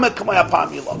nune yamek mayapam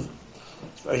yilov.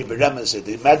 It's very beremez.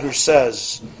 The Medrash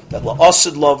says that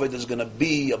la'asid lovid is going to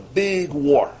be a big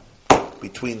war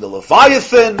between the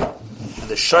Leviathan and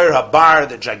the Sher Habar,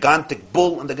 the gigantic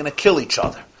bull, and they're going to kill each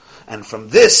other. And from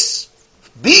this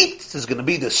beat is going to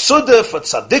be the Suda for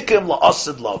Tzadikim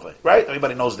la'asid lovei. Right?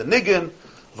 Everybody knows the Niggin.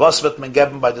 Vasvet men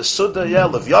geben by the Suda,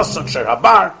 Levyasan, Sher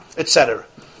Habar, etc.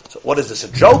 So what is this,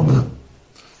 a joke? It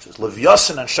says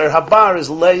Levyasan and Sher Habar is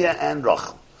Leah and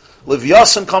Rachel.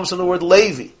 Levyasan comes from the word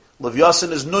Levi.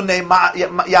 Levyasan is Nunei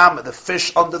Yam, the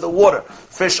fish under the water.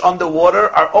 Fish underwater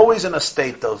are always in a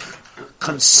state of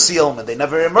concealment. They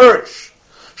never emerge.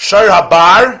 Sher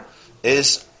Habar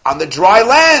is on the dry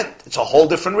land. It's a whole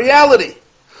different reality.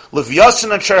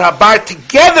 Levyasan and Sher Habar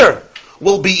together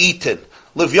will be eaten.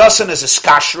 Levyasan is a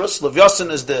skashrus.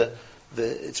 Levyasan is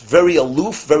it's very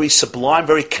aloof, very sublime,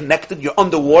 very connected. You're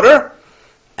underwater.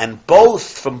 And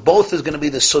from both is going to be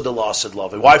the Suda La'asid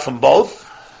Love. Why from both?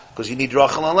 Because you need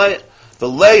Rachel and Leah. The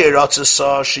Leah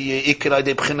Ratzasa Sheyeh Ikar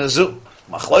Adei B'chinazu.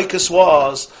 Machlokes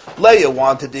was Leah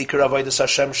wanted the Ikar Avodas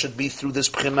Hashem should be through this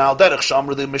B'chinal Derech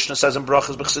Shamru. The Mishnah says in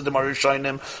Brachas B'chsidim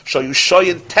Arishonim Shoyu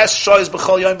Shoyin Tes Shoyes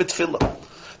B'chol Yom B'Tfilah.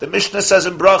 The Mishnah says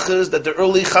in Brachas that the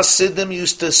early Chasidim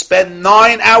used to spend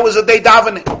 9 hours a day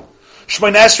davening.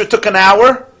 Shmoneh Esrei took an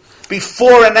hour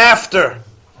before and after.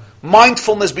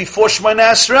 Mindfulness before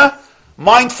Shmoneh Esrei,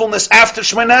 mindfulness after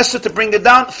Shmoneh Esrei to bring it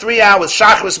down. 3 hours.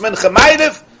 Shachris Mincha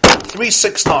Ma'ariv 3,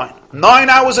 6, 9. 9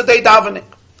 hours a day davening.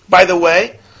 By the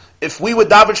way, if we would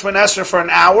daven Shmoneh Esrei for an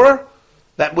hour,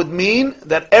 that would mean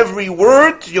that every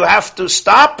word you have to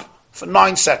stop for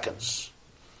 9 seconds.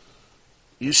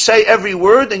 You say every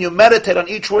word and you meditate on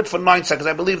each word for 9 seconds.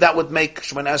 I believe that would make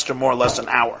Shmoneh Esrei more or less an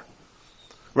hour.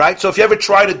 Right? So if you ever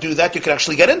try to do that, you can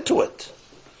actually get into it.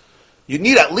 You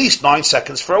need at least 9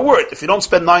 seconds for a word. If you don't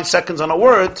spend 9 seconds on a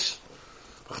word, Sim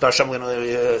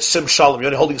Shalom,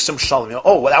 you're holding Sim Shalom.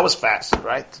 Well, that was fast,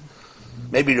 right?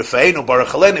 Maybe Rafeinu, Baruch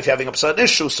Halen, if you're having a certain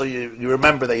issue, so you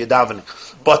remember that you're davening.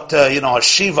 But,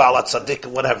 Shiva, Ala Tzadik,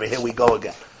 whatever, here we go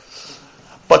again.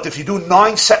 But if you do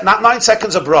not 9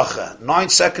 seconds of bracha, 9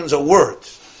 seconds of word,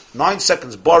 9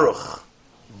 seconds Baruch,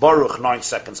 9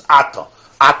 seconds Ata.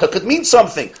 Ata could mean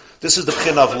something. This is the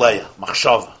B'chin of Leah,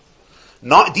 Machshava.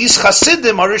 These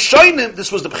Chasidim are Rishonim,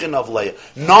 this was the B'chin of Leah.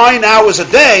 9 hours a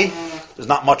day, there's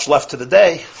not much left to the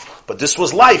day, but this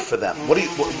was life for them.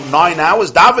 9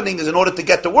 hours davening is in order to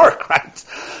get to work, right?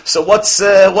 So but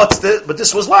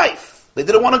this was life. They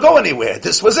didn't want to go anywhere.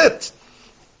 This was it.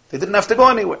 They didn't have to go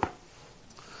anywhere.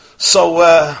 So,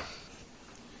 there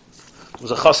was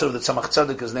a chassid of the Tzemach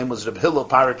Tzedek, his name was Reb Hillel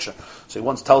Paritcher. So he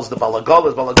once tells the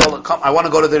Balagolas, come, I want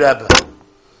to go to the Rebbe.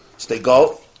 So they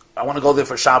go, I want to go there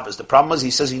for Shabbos. The problem is,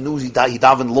 he says he knew he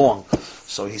davened long.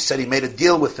 So he said he made a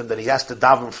deal with him that he has to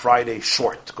daven Friday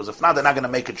short. Because if not, they're not going to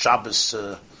make it Shabbos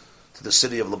to the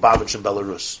city of Lubavitch in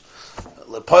Belarus.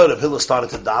 Lepoil Reb Hillel started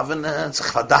to daven, and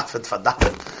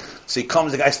so he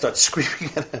comes, the guy starts screaming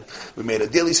at him. We made a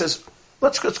deal. He says,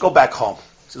 let's go back home.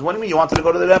 He says, what do you mean you wanted to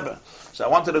go to the Rebbe? So I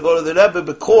wanted to go to the Rebbe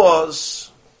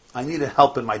because I needed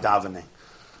help in my davening.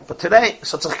 But today,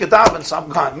 so it's like a daven, so I'm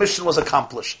gone. Mission was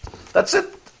accomplished. That's it.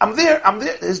 I'm there.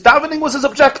 His davening was his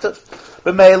objective.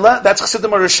 B'meila, that's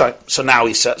Chassidim HaRishayim. So now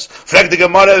he says, Frag the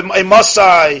Gemara,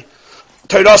 Eimosai,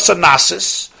 Teirasa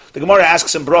Nasis. The Gemara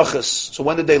asks him brachas. So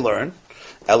when did they learn?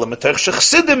 Elementech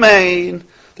Chassidim Ein.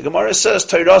 The Gemara says,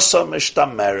 Teirasa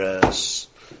Mishtameres.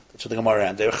 That's what the Gemara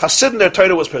and their Chassidim, their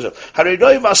Torah was preserved.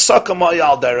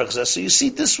 So you see,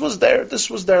 this was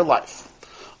their life.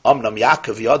 Amnam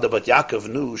Yaakov Yada, but Yaakov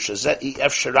knew Shazei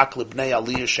Efsharak Libnei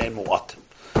Aliyah Shem Muatim.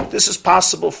 This is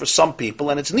possible for some people,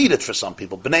 and it's needed for some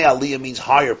people. Bnei Aliyah means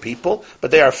higher people, but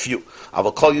they are few. I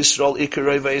will call Yisrael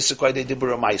Ikerei V'Esekwai De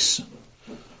Dibur Amais.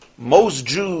 Most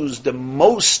Jews, the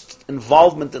most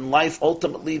involvement in life,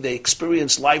 ultimately they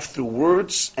experience life through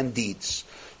words and deeds.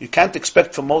 You can't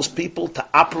expect for most people to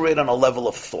operate on a level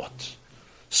of thought.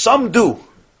 Some do,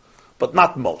 but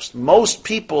not most. Most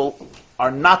people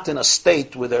are not in a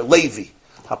state where they're Levi,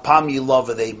 Hapam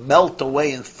Yilava, they melt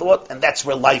away in thought, and that's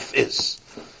where life is.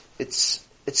 It's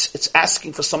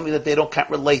asking for something that they can't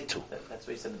relate to. That's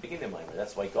what he said at the beginning of Maimer.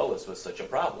 That's why Golus was such a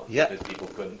problem. Yeah. Because people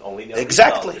couldn't only know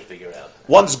exactly. to figure out.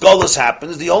 Once Golus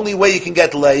happens, the only way you can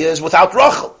get Leah is without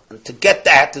Rachel. And to get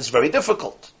that is very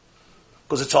difficult.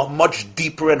 Because it's a much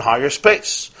deeper and higher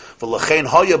space. So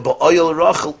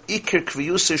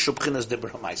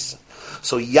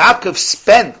Yaakov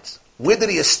spent, where did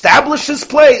he establish his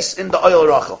place? In the Oyel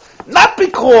Rachel. Not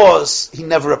because he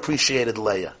never appreciated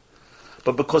Leah,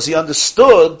 but because he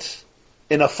understood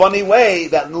in a funny way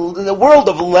that in the world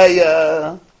of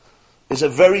Leah is a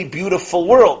very beautiful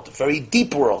world, a very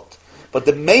deep world. But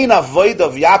the main avoid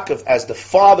of Yaakov as the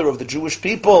father of the Jewish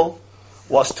people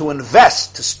was to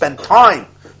invest, to spend time,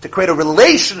 to create a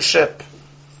relationship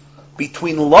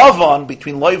between Lavan,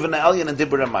 between Loivan Elyon and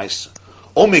Dibur Maisa.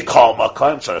 Omikal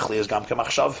Makayim Tzarech Leah's Gam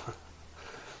Kemachshav.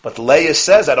 But Leah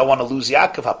says, I don't want to lose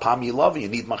Yaakov. Hapam Yilav, you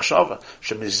need machshava.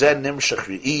 Shemizeh nimshach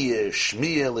re'iyeh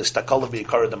shmiyeh listakol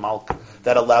b'yikara demalka.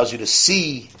 That allows you to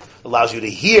see, allows you to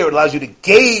hear, allows you to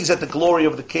gaze at the glory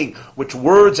of the King, which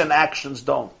words and actions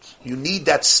don't. You need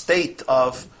that state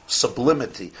of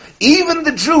sublimity. Even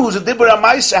the Jews, the Dibur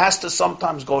HaMaisa has to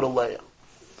sometimes go to Leah.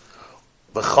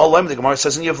 The Gemara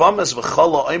says in Yevamos,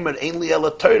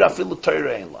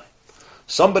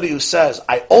 somebody who says,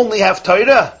 I only have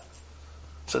Torah,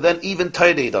 so then even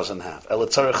Torah he doesn't have. The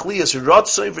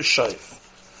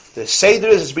Seder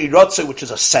is be Rotzei, which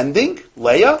is ascending,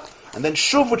 Leah, and then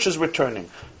Shuv, which is returning.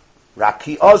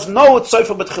 Raki Oz, no, it's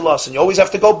Sefer B'tchilas, and you always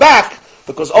have to go back,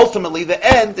 because ultimately the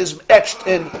end is etched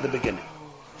in the beginning.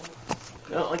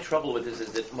 The only trouble with this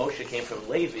is that Moshe came from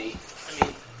Levi. I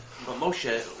mean, but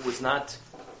Moshe was not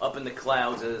up in the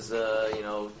clouds as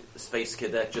a space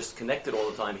kid that just connected all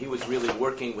the time. He was really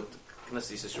working with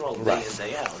Knesset Yisrael day in,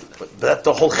 day out. But that's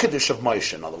the whole chiddush of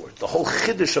Moshe, in other words. The whole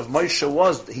chiddush of Moshe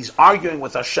was, he's arguing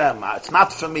with Hashem. It's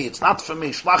not for me.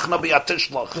 Shlach nabi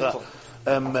atishlach.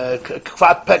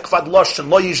 Kvad loshen,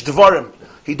 lo yish dvarim.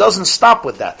 He doesn't stop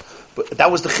with that. But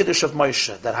that was the chiddush of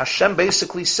Moshe. That Hashem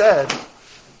basically said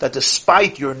that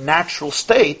despite your natural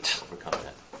state,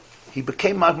 he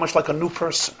became much like a new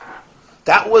person.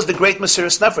 That was the great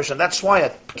Mesiras Nefesh, and that's why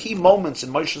at key moments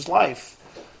in Moshe's life,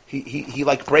 he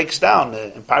like breaks down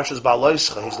in Parshas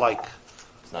Ba'aloischa. He's like,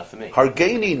 "It's not for me."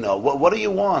 Hargeni, no. What do you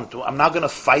want? I'm not going to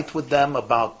fight with them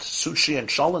about sushi and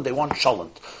cholent. They want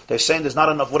cholent. They're saying there's not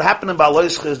enough. What happened in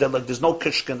Ba'aloischa is that like there's no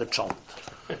kishka in the cholent.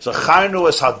 So Charnu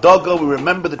es Hadaga. We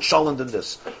remember the cholent in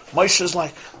this. Moshe's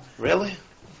like, really?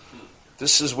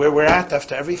 This is where we're at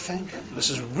after everything? This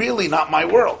is really not my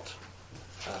world.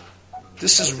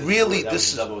 This is really, it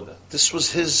was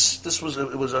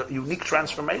a unique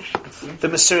transformation. The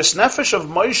Mesiras Nefesh of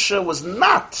Moshe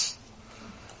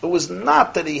was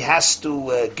not that he has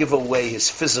to give away his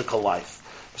physical life.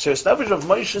 Mesiras Nefesh of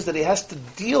Moshe is that he has to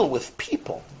deal with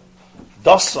people.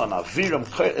 Dasan, Aviram,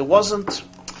 it wasn't,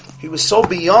 he was so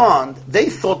beyond, they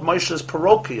thought Moshe is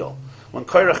parochial. When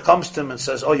Korach comes to him and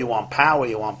says, oh, you want power.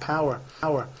 The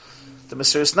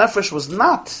Mesiras Nefesh was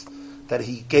not that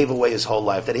he gave away his whole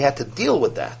life, that he had to deal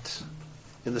with that.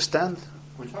 You understand?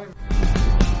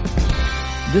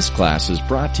 This class is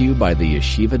brought to you by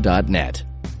theyeshiva.net.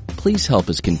 Please help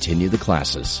us continue the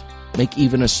classes. Make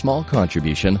even a small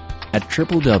contribution at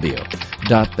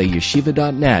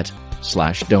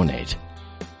www.theyeshiva.net/donate.